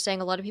 like you're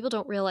saying, a lot of people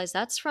don't realize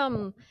that's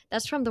from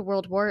the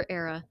World War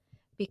era,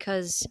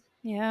 because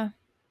yeah,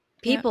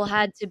 yeah, people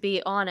had to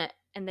be on it,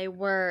 and they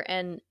were,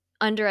 and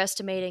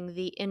underestimating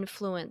the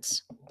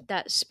influence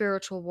that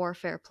spiritual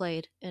warfare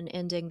played in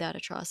ending that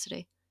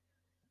atrocity.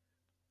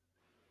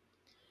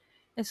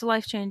 it's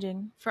life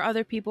changing for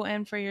other people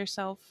and for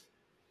yourself,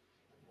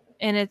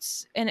 and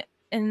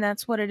and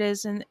that's what it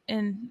is, and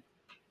in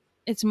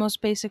its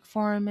most basic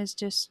form is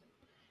just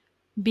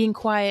being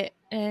quiet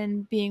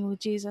and being with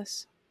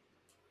Jesus.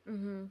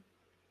 Hmm.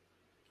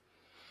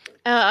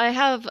 I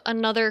have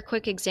another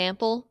quick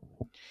example.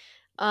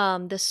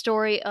 The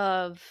story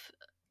of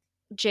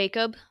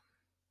Jacob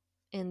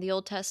in the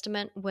Old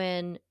Testament,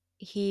 when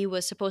he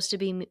was supposed to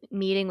be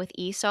meeting with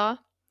Esau,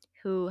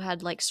 who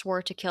had like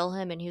swore to kill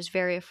him, and he was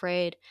very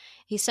afraid.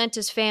 He sent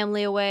his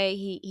family away.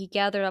 He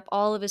gathered up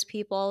all of his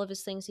people, all of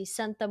his things. He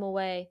sent them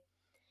away,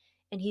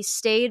 and he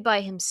stayed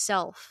by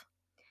himself.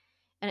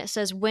 And it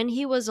says when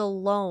he was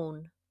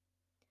alone,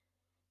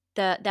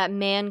 that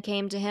man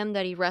came to him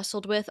that he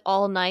wrestled with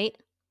all night,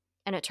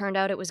 and it turned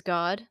out it was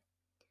God.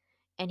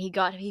 And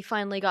he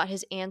finally got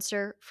his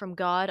answer from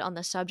God on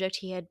the subject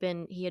he had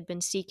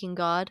been seeking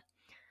God.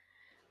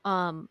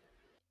 Um,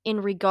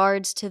 in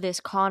regards to this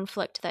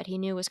conflict that he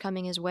knew was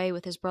coming his way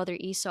with his brother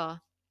Esau.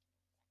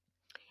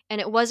 And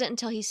it wasn't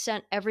until he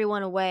sent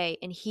everyone away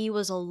and he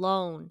was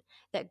alone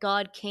that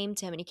God came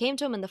to him. And he came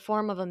to him in the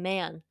form of a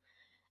man.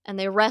 And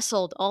they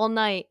wrestled all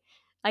night.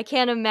 I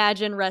can't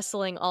imagine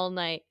wrestling all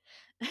night.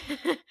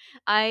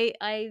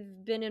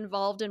 I've been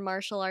involved in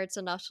martial arts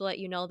enough to let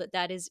you know that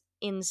that is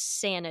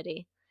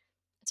insanity,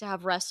 to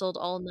have wrestled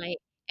all night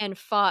and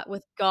fought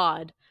with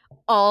God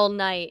all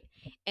night.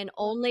 And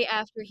only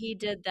after he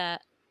did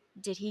that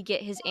did he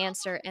get his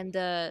answer, and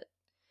the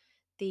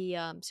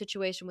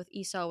situation with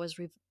Esau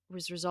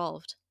was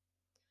resolved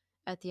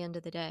at the end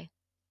of the day.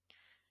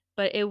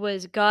 But it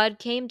was God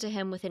came to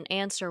him with an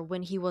answer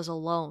when he was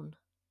alone.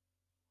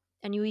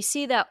 And we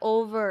see that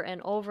over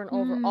and over and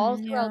over, all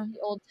throughout Yeah. the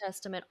Old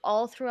Testament,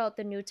 all throughout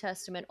the New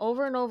Testament,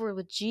 over and over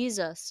with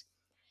Jesus.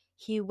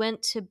 He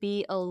went to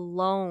be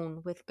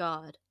alone with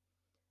God.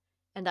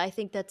 And I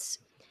think that's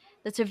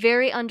a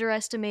very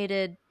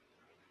underestimated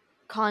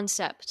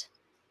concept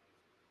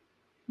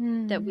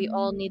that we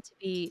all Hmm. need to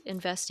be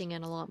investing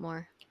in a lot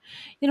more.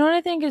 What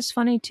I think is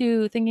funny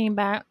too, thinking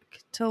back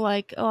to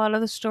like a lot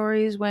of the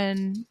stories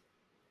when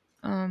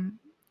um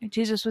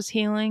Jesus was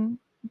healing.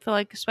 I feel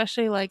like,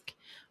 especially, like,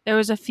 there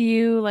was a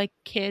few, like,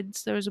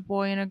 kids. There was a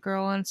boy and a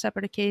girl on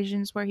separate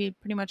occasions where he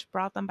pretty much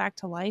brought them back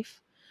to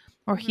life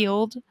or Mhm.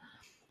 healed.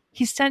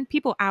 he sent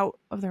people out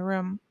of the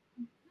room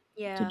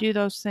to Yeah. do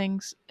those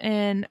things.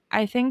 And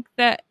I think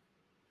that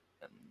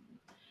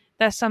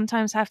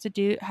sometimes has to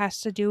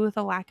do with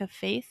a lack of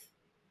faith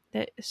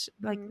that is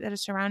like Mhm. that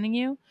is surrounding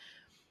you.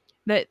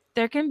 That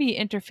there can be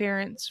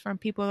interference from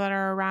people that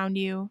are around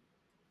you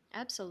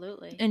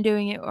Absolutely. and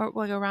doing it, or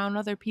like around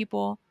other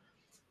people,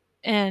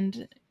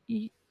 and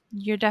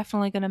you're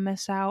definitely going to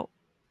miss out,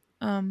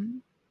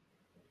 um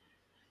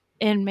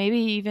and maybe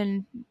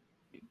even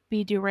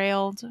be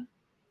derailed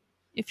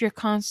if you're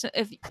constant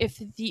if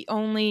the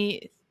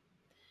only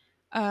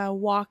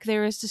walk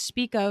there is to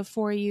speak of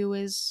for you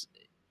is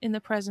in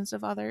the presence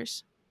of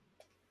others.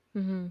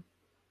 Mm-hmm.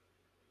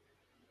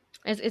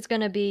 It's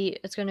gonna be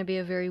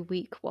a very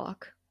weak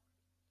walk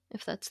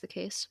if that's the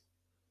case.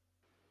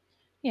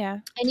 Yeah.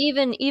 And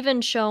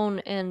even shown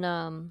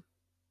in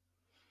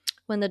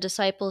when the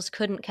disciples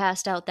couldn't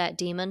cast out that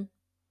demon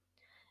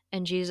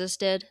and Jesus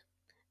did,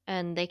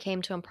 and they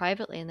came to him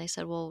privately and they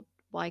said, "Well,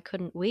 why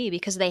couldn't we?"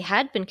 Because they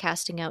had been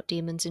casting out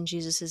demons in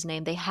Jesus'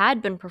 name. They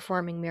had been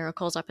performing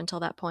miracles up until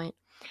that point.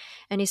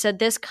 And he said,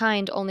 "This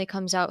kind only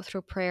comes out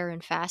through prayer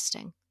and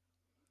fasting."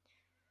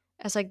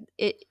 It's like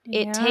it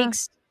Yeah.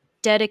 takes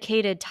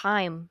dedicated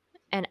time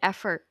and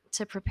effort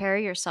to prepare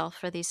yourself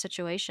for these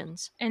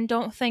situations. And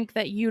don't think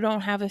that you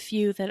don't have a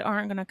few that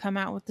aren't going to come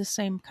out with the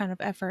same kind of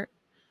effort.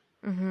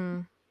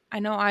 Mhm. I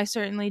know I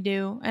certainly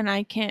do, and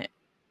I can't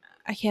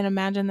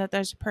imagine that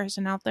there's a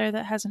person out there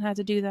that hasn't had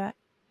to do that.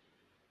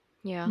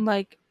 Yeah.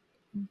 Like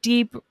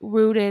deep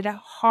rooted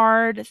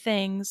hard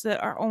things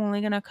that are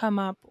only going to come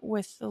up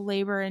with the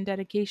labor and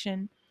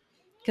dedication,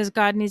 because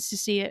God needs to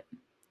see it,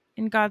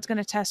 and God's going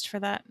to test for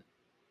that.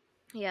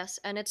 Yes,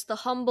 and it's the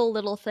humble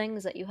little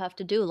things that you have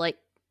to do, like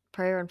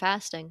prayer and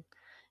fasting.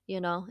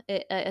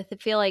 I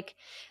feel like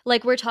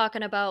we're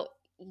talking about,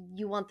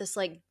 you want this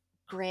like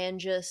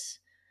grandiose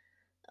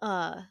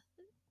uh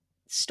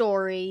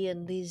story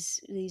and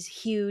these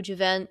huge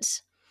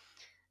events,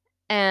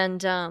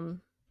 and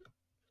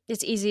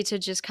it's easy to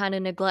just kind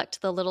of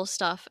neglect the little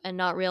stuff and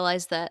not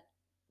realize that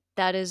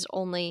that is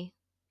only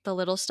the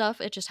little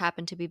stuff. It just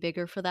happened to be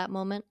bigger for that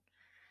moment.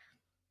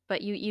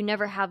 But you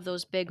never have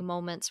those big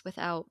moments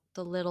without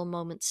the little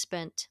moments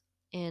spent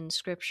in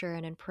scripture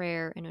and in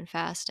prayer and in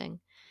fasting.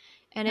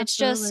 And it's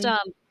just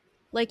Absolutely.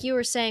 like you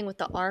were saying with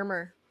the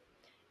armor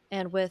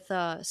and with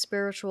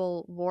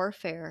spiritual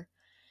warfare.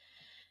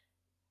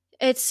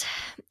 It's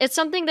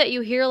something that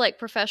you hear like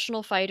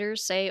professional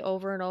fighters say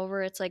over and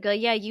over. It's like,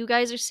 yeah, you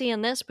guys are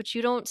seeing this, but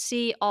you don't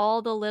see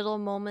all the little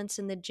moments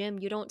in the gym.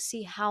 You don't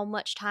see how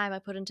much time I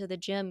put into the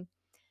gym.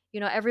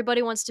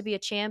 Everybody wants to be a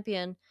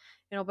champion,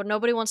 but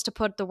nobody wants to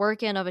put the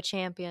work in of a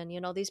champion.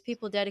 These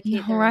people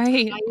dedicate their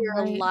Right,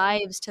 entire right.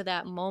 lives to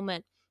that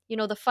moment.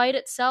 The fight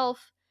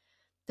itself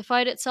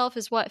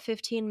is what,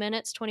 15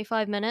 minutes,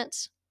 25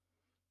 minutes?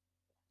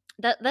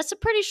 That's a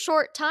pretty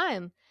short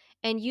time,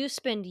 and you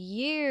spend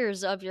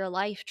years of your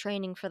life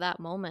training for that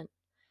moment.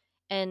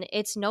 And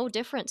it's no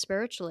different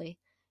spiritually.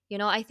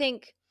 I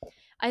think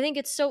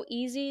it's so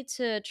easy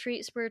to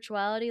treat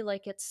spirituality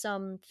like it's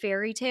some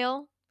fairy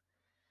tale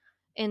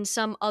in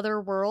some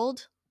other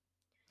world,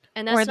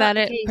 and Or that's not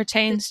that the it case.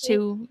 pertains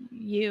to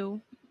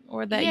you,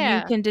 or that you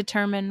Yeah. can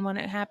determine when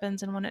it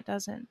happens and when it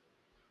doesn't.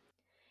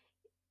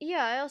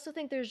 Yeah, I also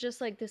think there's just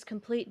like this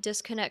complete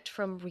disconnect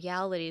from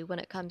reality when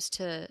it comes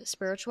to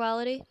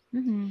spirituality.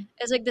 Mm-hmm.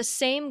 It's like the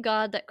same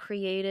God that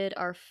created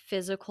our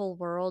physical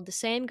world, the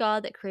same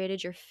God that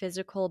created your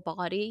physical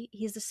body,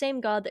 he's the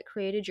same God that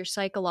created your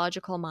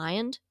psychological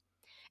mind,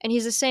 and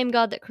he's the same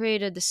God that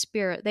created the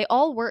spirit. They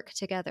all work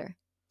together.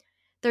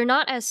 They're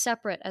not as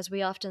separate as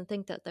we often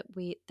think that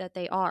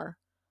they are.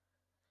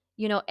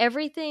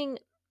 Everything,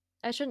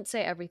 I shouldn't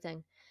say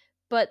everything,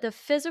 but the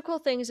physical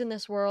things in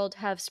this world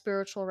have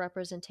spiritual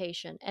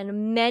representation,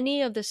 and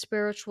many of the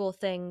spiritual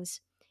things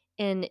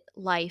in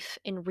life,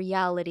 in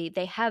reality,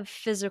 they have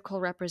physical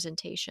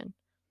representation.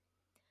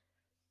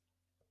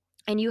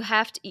 And you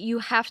have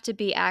to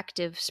be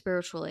active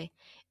spiritually.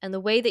 And the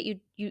way that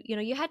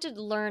you had to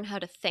learn how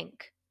to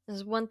think. This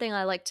is one thing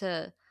I like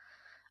to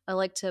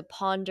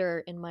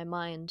ponder in my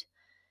mind.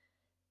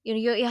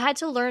 You had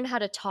to learn how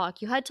to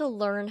talk. You had to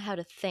learn how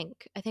to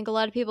think. I think a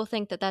lot of people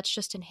think that that's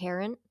just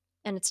inherent,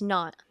 and it's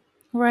not.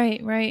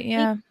 Right, right, They-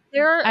 yeah.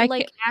 There are I can.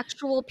 like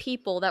actual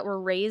people that were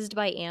raised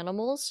by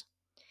animals,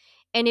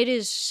 and it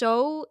is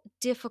so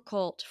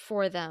difficult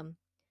for them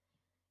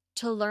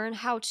to learn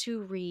how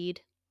to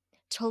read,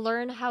 to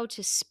learn how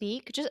to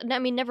speak.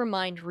 Never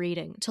mind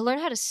reading. To learn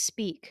how to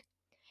speak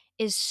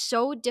is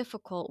so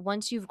difficult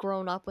once you've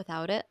grown up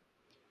without it.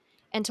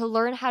 And to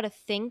learn how to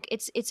think,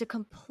 it's a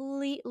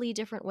completely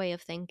different way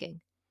of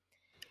thinking.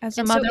 As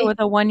a And so mother if with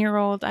a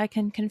 1-year-old, I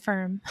can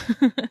confirm.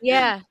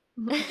 yeah.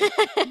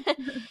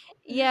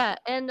 Yeah,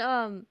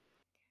 and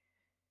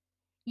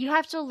you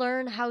have to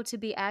learn how to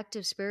be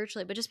active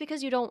spiritually, but just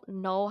because you don't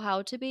know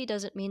how to be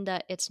doesn't mean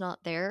that it's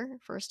not there,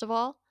 first of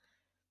all.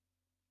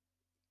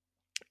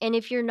 And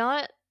if you're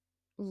not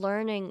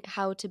learning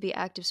how to be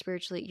active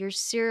spiritually, you're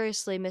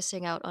seriously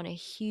missing out on a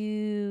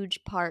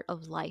huge part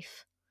of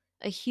life,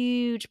 a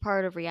huge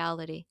part of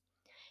reality.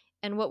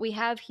 And what we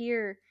have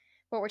here,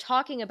 what we're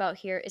talking about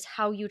here, is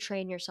how you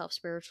train yourself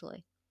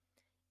spiritually.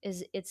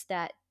 It's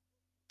that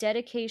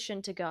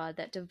dedication to God,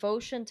 that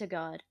devotion to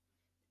God,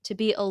 to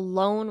be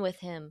alone with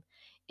Him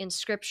in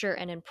scripture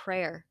and in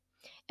prayer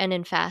and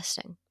in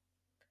fasting.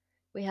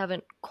 We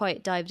haven't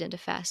quite dived into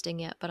fasting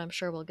yet, but I'm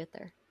sure we'll get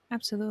there.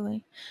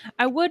 Absolutely.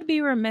 I would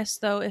be remiss,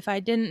 though, if I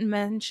didn't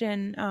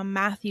mention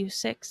Matthew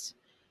 6.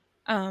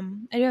 I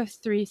do have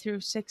 3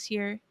 through 6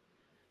 here.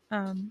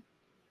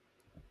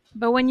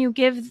 But when you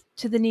give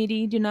to the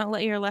needy, do not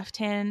let your left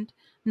hand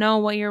know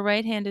what your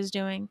right hand is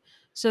doing,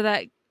 so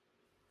that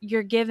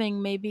your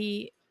giving may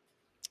be.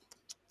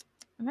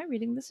 Am I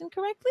reading this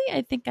incorrectly?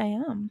 I think I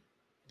am.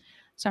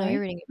 No, you're Sorry.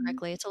 reading it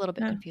correctly. It's a little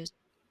bit No. confusing.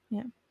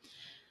 Yeah.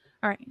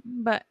 All right.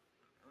 But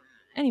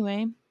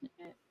anyway,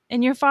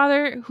 and your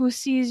Father who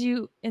sees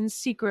you in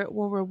secret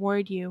will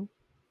reward you.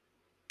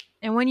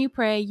 And when you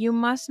pray, you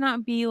must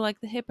not be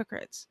like the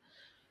hypocrites,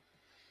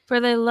 for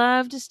they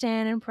love to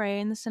stand and pray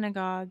in the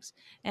synagogues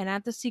and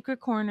at the secret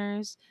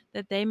corners,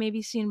 that they may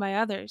be seen by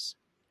others.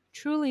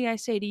 Truly, I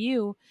say to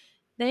you,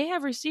 they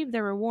have received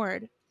their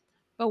reward.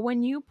 But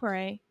when you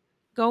pray,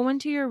 go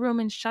into your room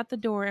and shut the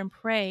door and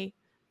pray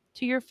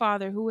to your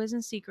Father who is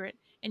in secret,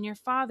 and your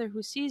Father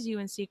who sees you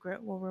in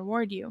secret will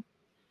reward you.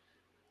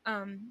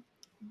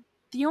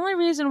 The only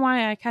reason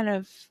why I kind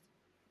of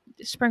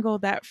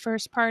sprinkled that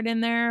first part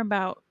in there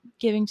about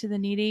giving to the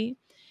needy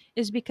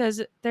is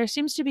because there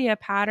seems to be a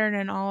pattern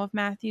in all of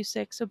Matthew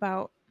 6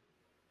 about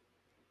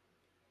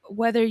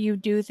whether you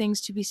do things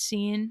to be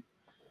seen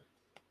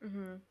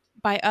Mm-hmm.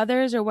 by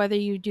others or whether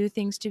you do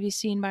things to be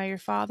seen by your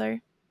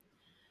Father.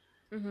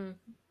 Mm-hmm.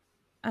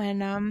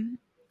 And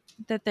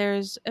that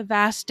there's a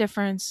vast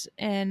difference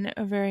and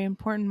a very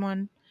important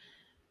one.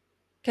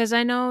 Because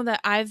I know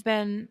that I've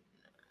been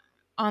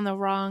on the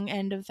wrong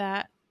end of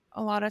that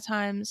a lot of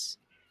times.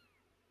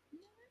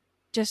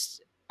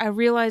 Just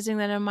realizing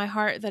that in my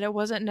heart that it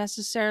wasn't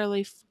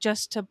necessarily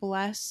just to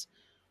bless,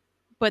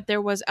 but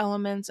there was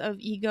elements of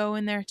ego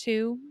in there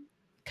too,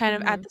 kind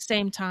of at Mm-hmm. the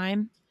same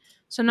time.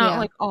 So not Yeah.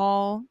 like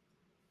all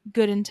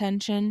good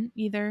intention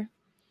either,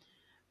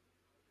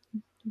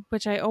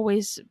 which I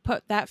always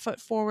put that foot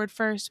forward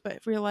first,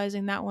 but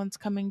realizing that one's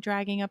coming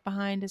dragging up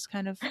behind is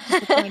kind of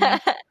disappointing.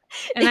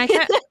 And I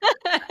can't,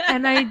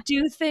 and I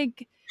do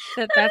think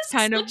that That that's is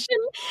kind of such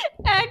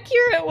an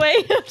accurate way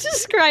of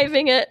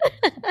describing it.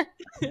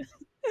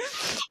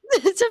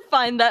 To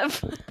find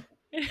that.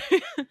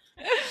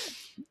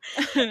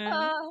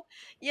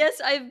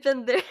 Yes, I've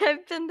been there.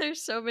 I've been there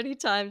so many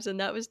times, and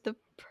that was the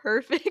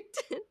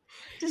perfect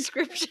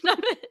description of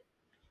it.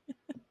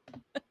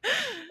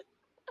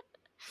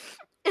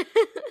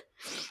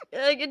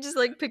 I could just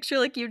like picture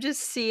like you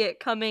just see it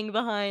coming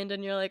behind,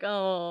 and you're like,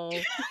 oh,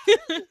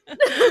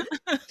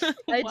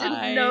 I didn't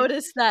Why?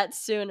 notice that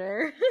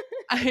sooner.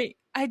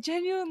 I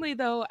genuinely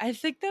though I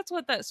think that's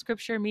what that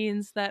scripture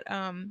means, that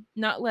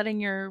not letting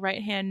your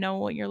right hand know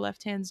what your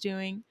left hand's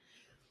doing.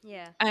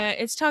 Yeah.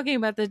 It's talking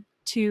about the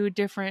two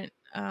different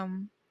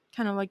kind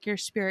of like your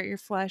spirit, your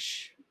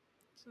flesh,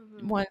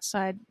 Mm-hmm. one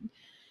side,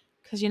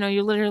 because you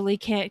literally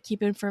can't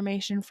keep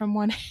information from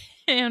one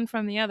hand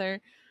from the other,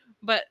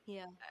 but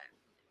Yeah.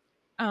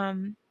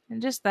 and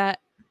just that,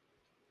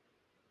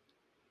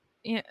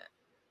 yeah,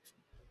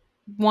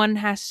 one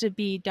has to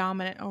be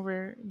dominant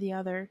over the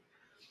other,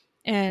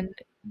 and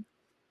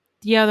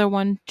the other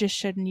one just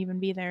shouldn't even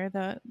be there,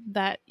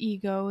 that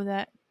ego,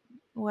 that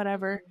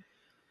whatever.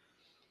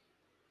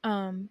 Mm-hmm.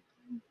 um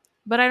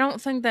but I don't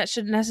think that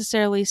should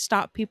necessarily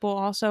stop people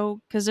also,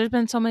 because there's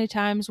been so many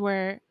times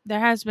where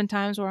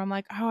I'm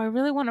like, oh, I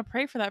really want to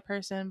pray for that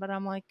person, but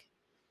I'm like,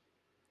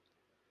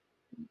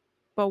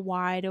 but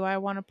why do I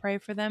want to pray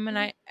for them? And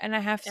I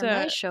have Am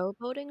I to,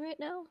 showboating right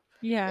now?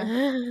 yeah,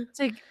 it's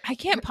like I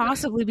can't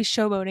possibly be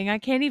showboating. I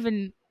can't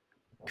even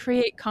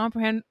create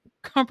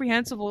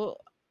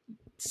comprehensible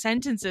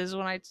sentences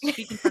when I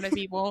speak in front of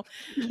people.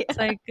 It's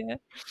Yeah. like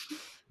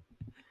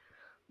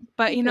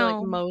but I feel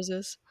like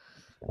Moses.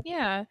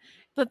 yeah,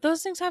 but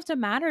those things have to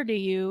matter to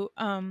you.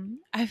 I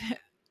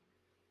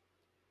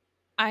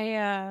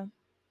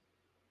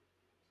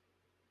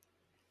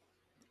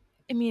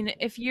I mean,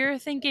 if you're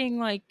thinking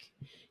like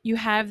you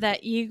have that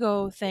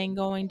ego thing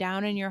going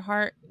down in your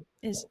heart,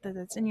 is that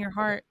it's in your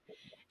heart,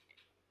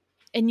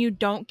 and you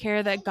don't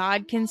care that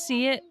God can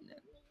see it,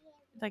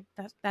 like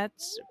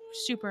that's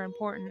super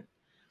important.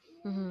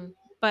 Mm-hmm.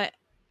 But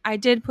I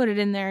did put it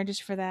in there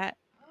just for that.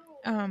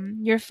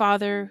 Your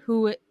Father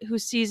who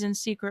sees in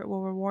secret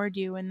will reward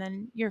you, and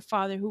then your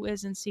Father who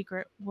is in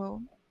secret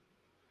will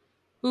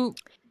who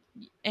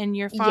and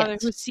your Father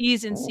who Yes.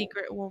 sees in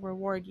secret will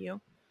reward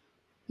you.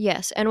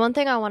 Yes, and one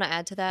thing I want to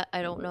add to that,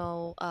 I don't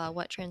know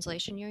what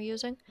translation you're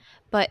using,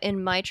 but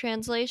in my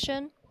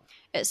translation,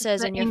 it It's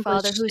says, the "And your English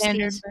Father who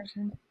Standard sees."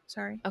 Version.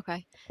 Sorry.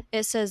 Okay,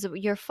 it says,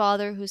 "Your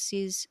Father who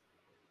sees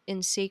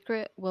in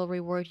secret will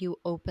reward you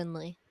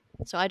openly."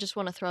 So I just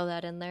want to throw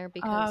that in there Oh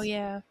because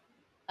yeah.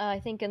 I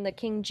think in the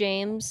King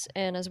James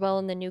and as well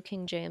in the New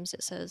King James,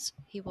 it says,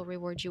 "He will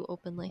reward you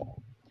openly."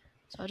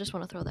 So I just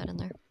want to throw that in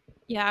there.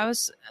 Yeah,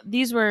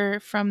 these were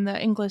from the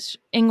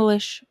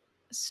English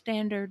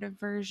Standard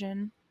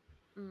Version.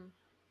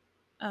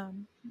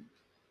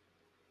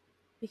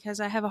 Because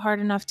I have a hard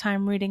enough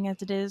time reading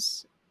as it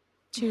is.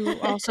 To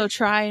also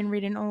try and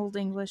read in Old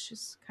English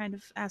is kind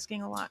of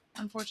asking a lot,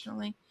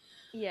 unfortunately.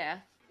 Yeah.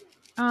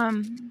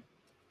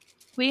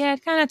 We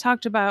had kind of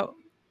talked about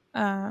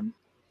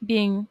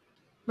being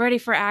ready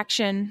for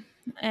action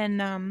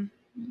and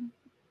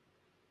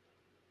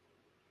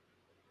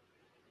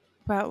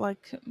about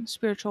like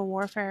spiritual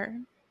warfare.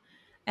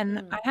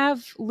 And I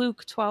have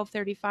Luke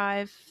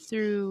 12:35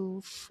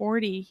 through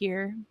 40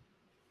 here,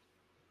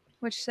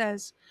 which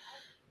says,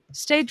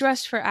 "Stay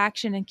dressed for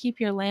action and keep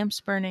your lamps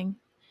burning,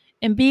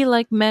 and be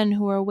like men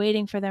who are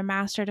waiting for their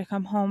master to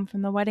come home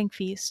from the wedding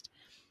feast,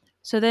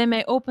 so they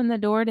may open the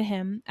door to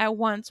him at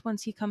once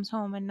he comes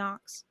home and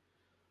knocks.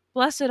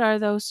 Blessed are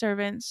those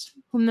servants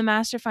whom the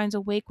master finds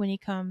awake when he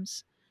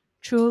comes.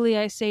 Truly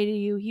I say to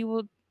you,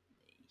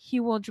 he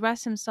will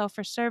dress himself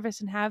for service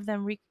and have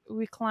them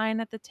recline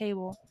at the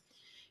table.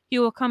 He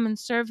will come and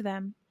serve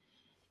them.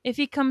 If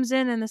he comes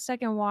in the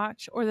second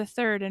watch or the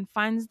third and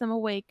finds them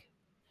awake,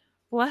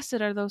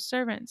 blessed are those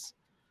servants.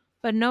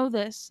 But know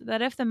this,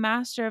 that if the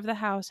master of the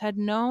house had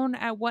known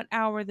at what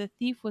hour the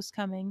thief was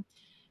coming,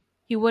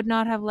 he would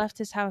not have left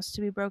his house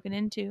to be broken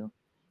into.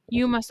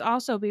 You must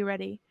also be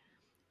ready,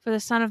 for the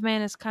Son of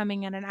Man is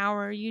coming at an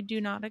hour you do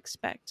not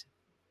expect."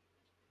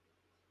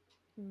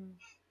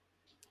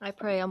 I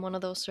pray I'm one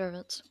of those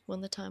servants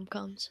when the time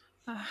comes.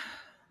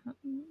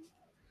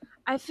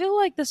 I feel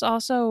like this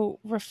also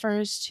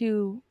refers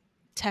to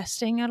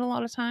testing at a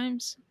lot of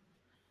times.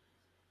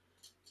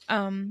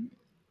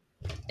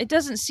 It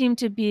doesn't seem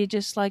to be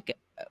just like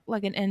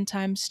an end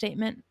time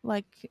statement,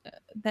 like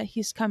that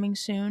he's coming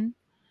soon.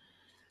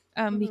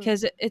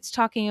 Because it's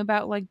talking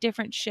about like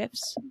different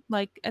shifts,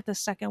 like at the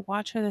second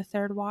watch or the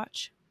third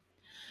watch.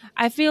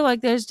 I feel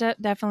like there's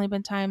definitely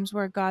been times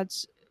where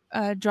God's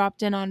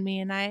dropped in on me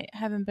and I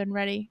haven't been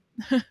ready.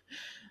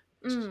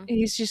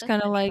 He's just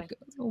kind of like,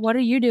 "What are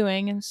you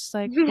doing?" And it's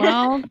like,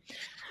 well,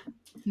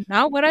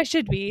 not what I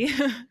should be.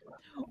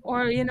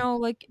 Or,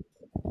 like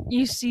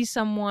you see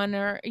someone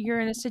or you're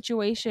in a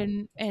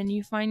situation and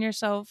you find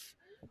yourself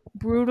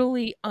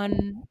brutally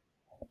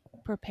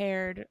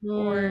unprepared,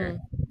 or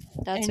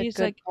That's and a it's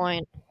good like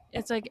point.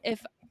 it's like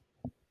if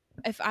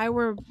I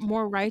were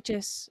more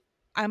righteous,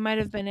 I might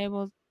have been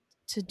able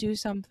to do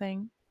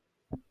something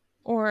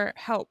or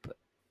help.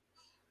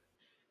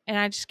 And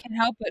I just can't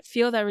help but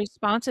feel that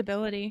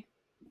responsibility.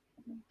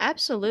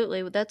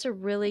 Absolutely. That's a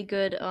really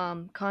good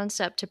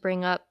concept to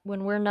bring up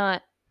when we're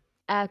not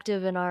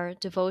active in our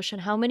devotion.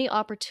 How many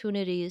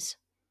opportunities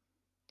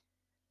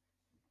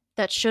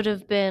that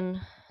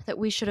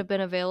we should have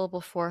been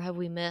available for have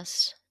we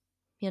missed,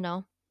 you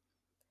know?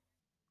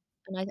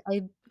 And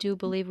I do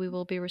believe we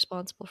will be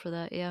responsible for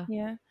that, yeah.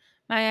 Yeah.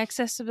 My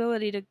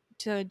accessibility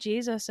to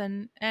Jesus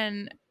and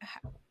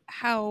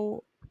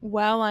how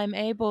well I'm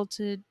able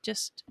to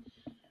just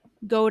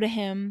go to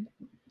him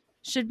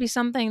should be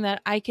something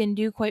that I can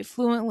do quite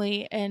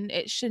fluently, and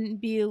it shouldn't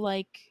be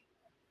like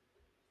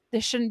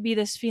there shouldn't be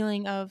this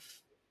feeling of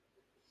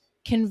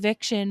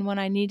conviction when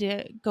I need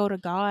to go to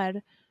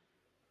God.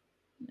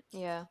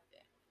 Yeah.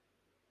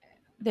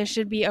 There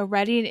should be a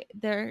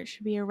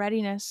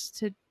readiness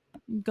to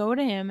go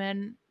to him,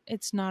 and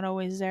it's not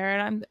always there.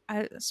 And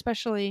I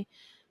especially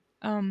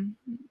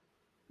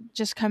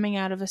just coming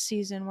out of a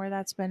season where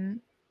that's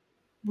been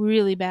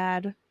really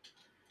bad.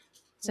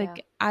 It's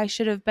like I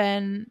should have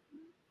been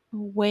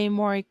way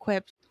more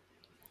equipped.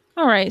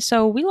 All right,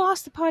 so we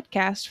lost the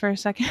podcast for a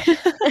second.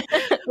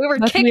 We were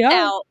But we kicked are.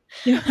 out.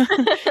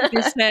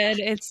 It said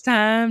it's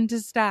time to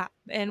stop,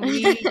 and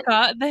we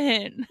caught the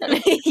hint.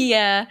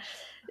 Yeah.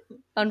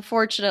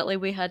 Unfortunately,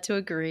 we had to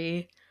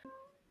agree.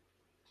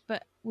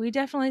 But we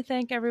definitely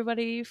thank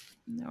everybody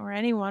or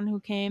anyone who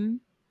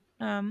came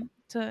to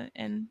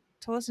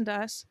listen to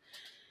us.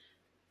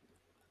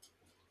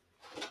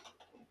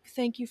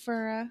 Thank you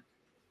for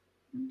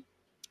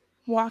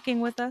walking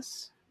with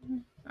us,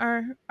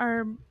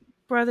 our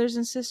brothers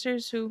and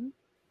sisters who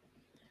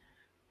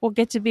we'll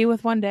get to be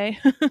with one day.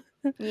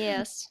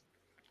 Yes.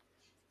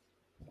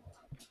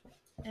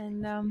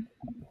 And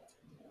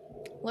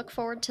look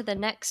forward to the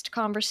next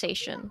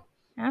conversation.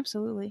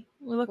 Absolutely.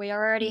 We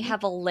already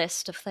have a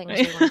list of things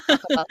we want to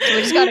talk about, so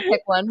we just got to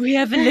pick one. We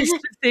have a list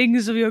of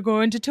things we are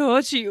going to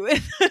torture you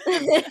with.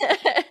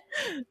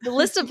 The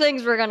list of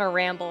things we're going to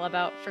ramble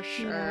about for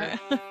sure. Yeah.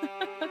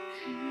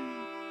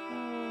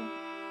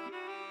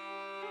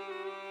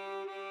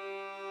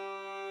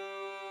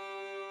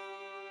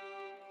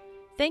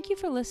 Thank you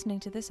for listening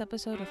to this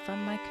episode of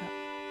From My Cup.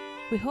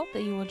 We hope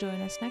that you will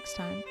join us next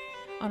time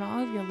on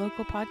all of your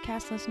local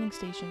podcast listening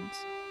stations.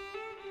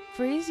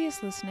 For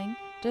easiest listening,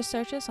 just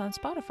search us on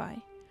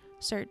Spotify.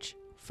 Search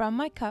From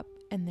My Cup,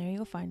 and there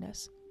you'll find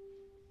us.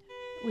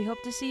 We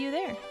hope to see you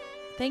there.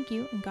 Thank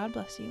you, and God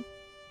bless you.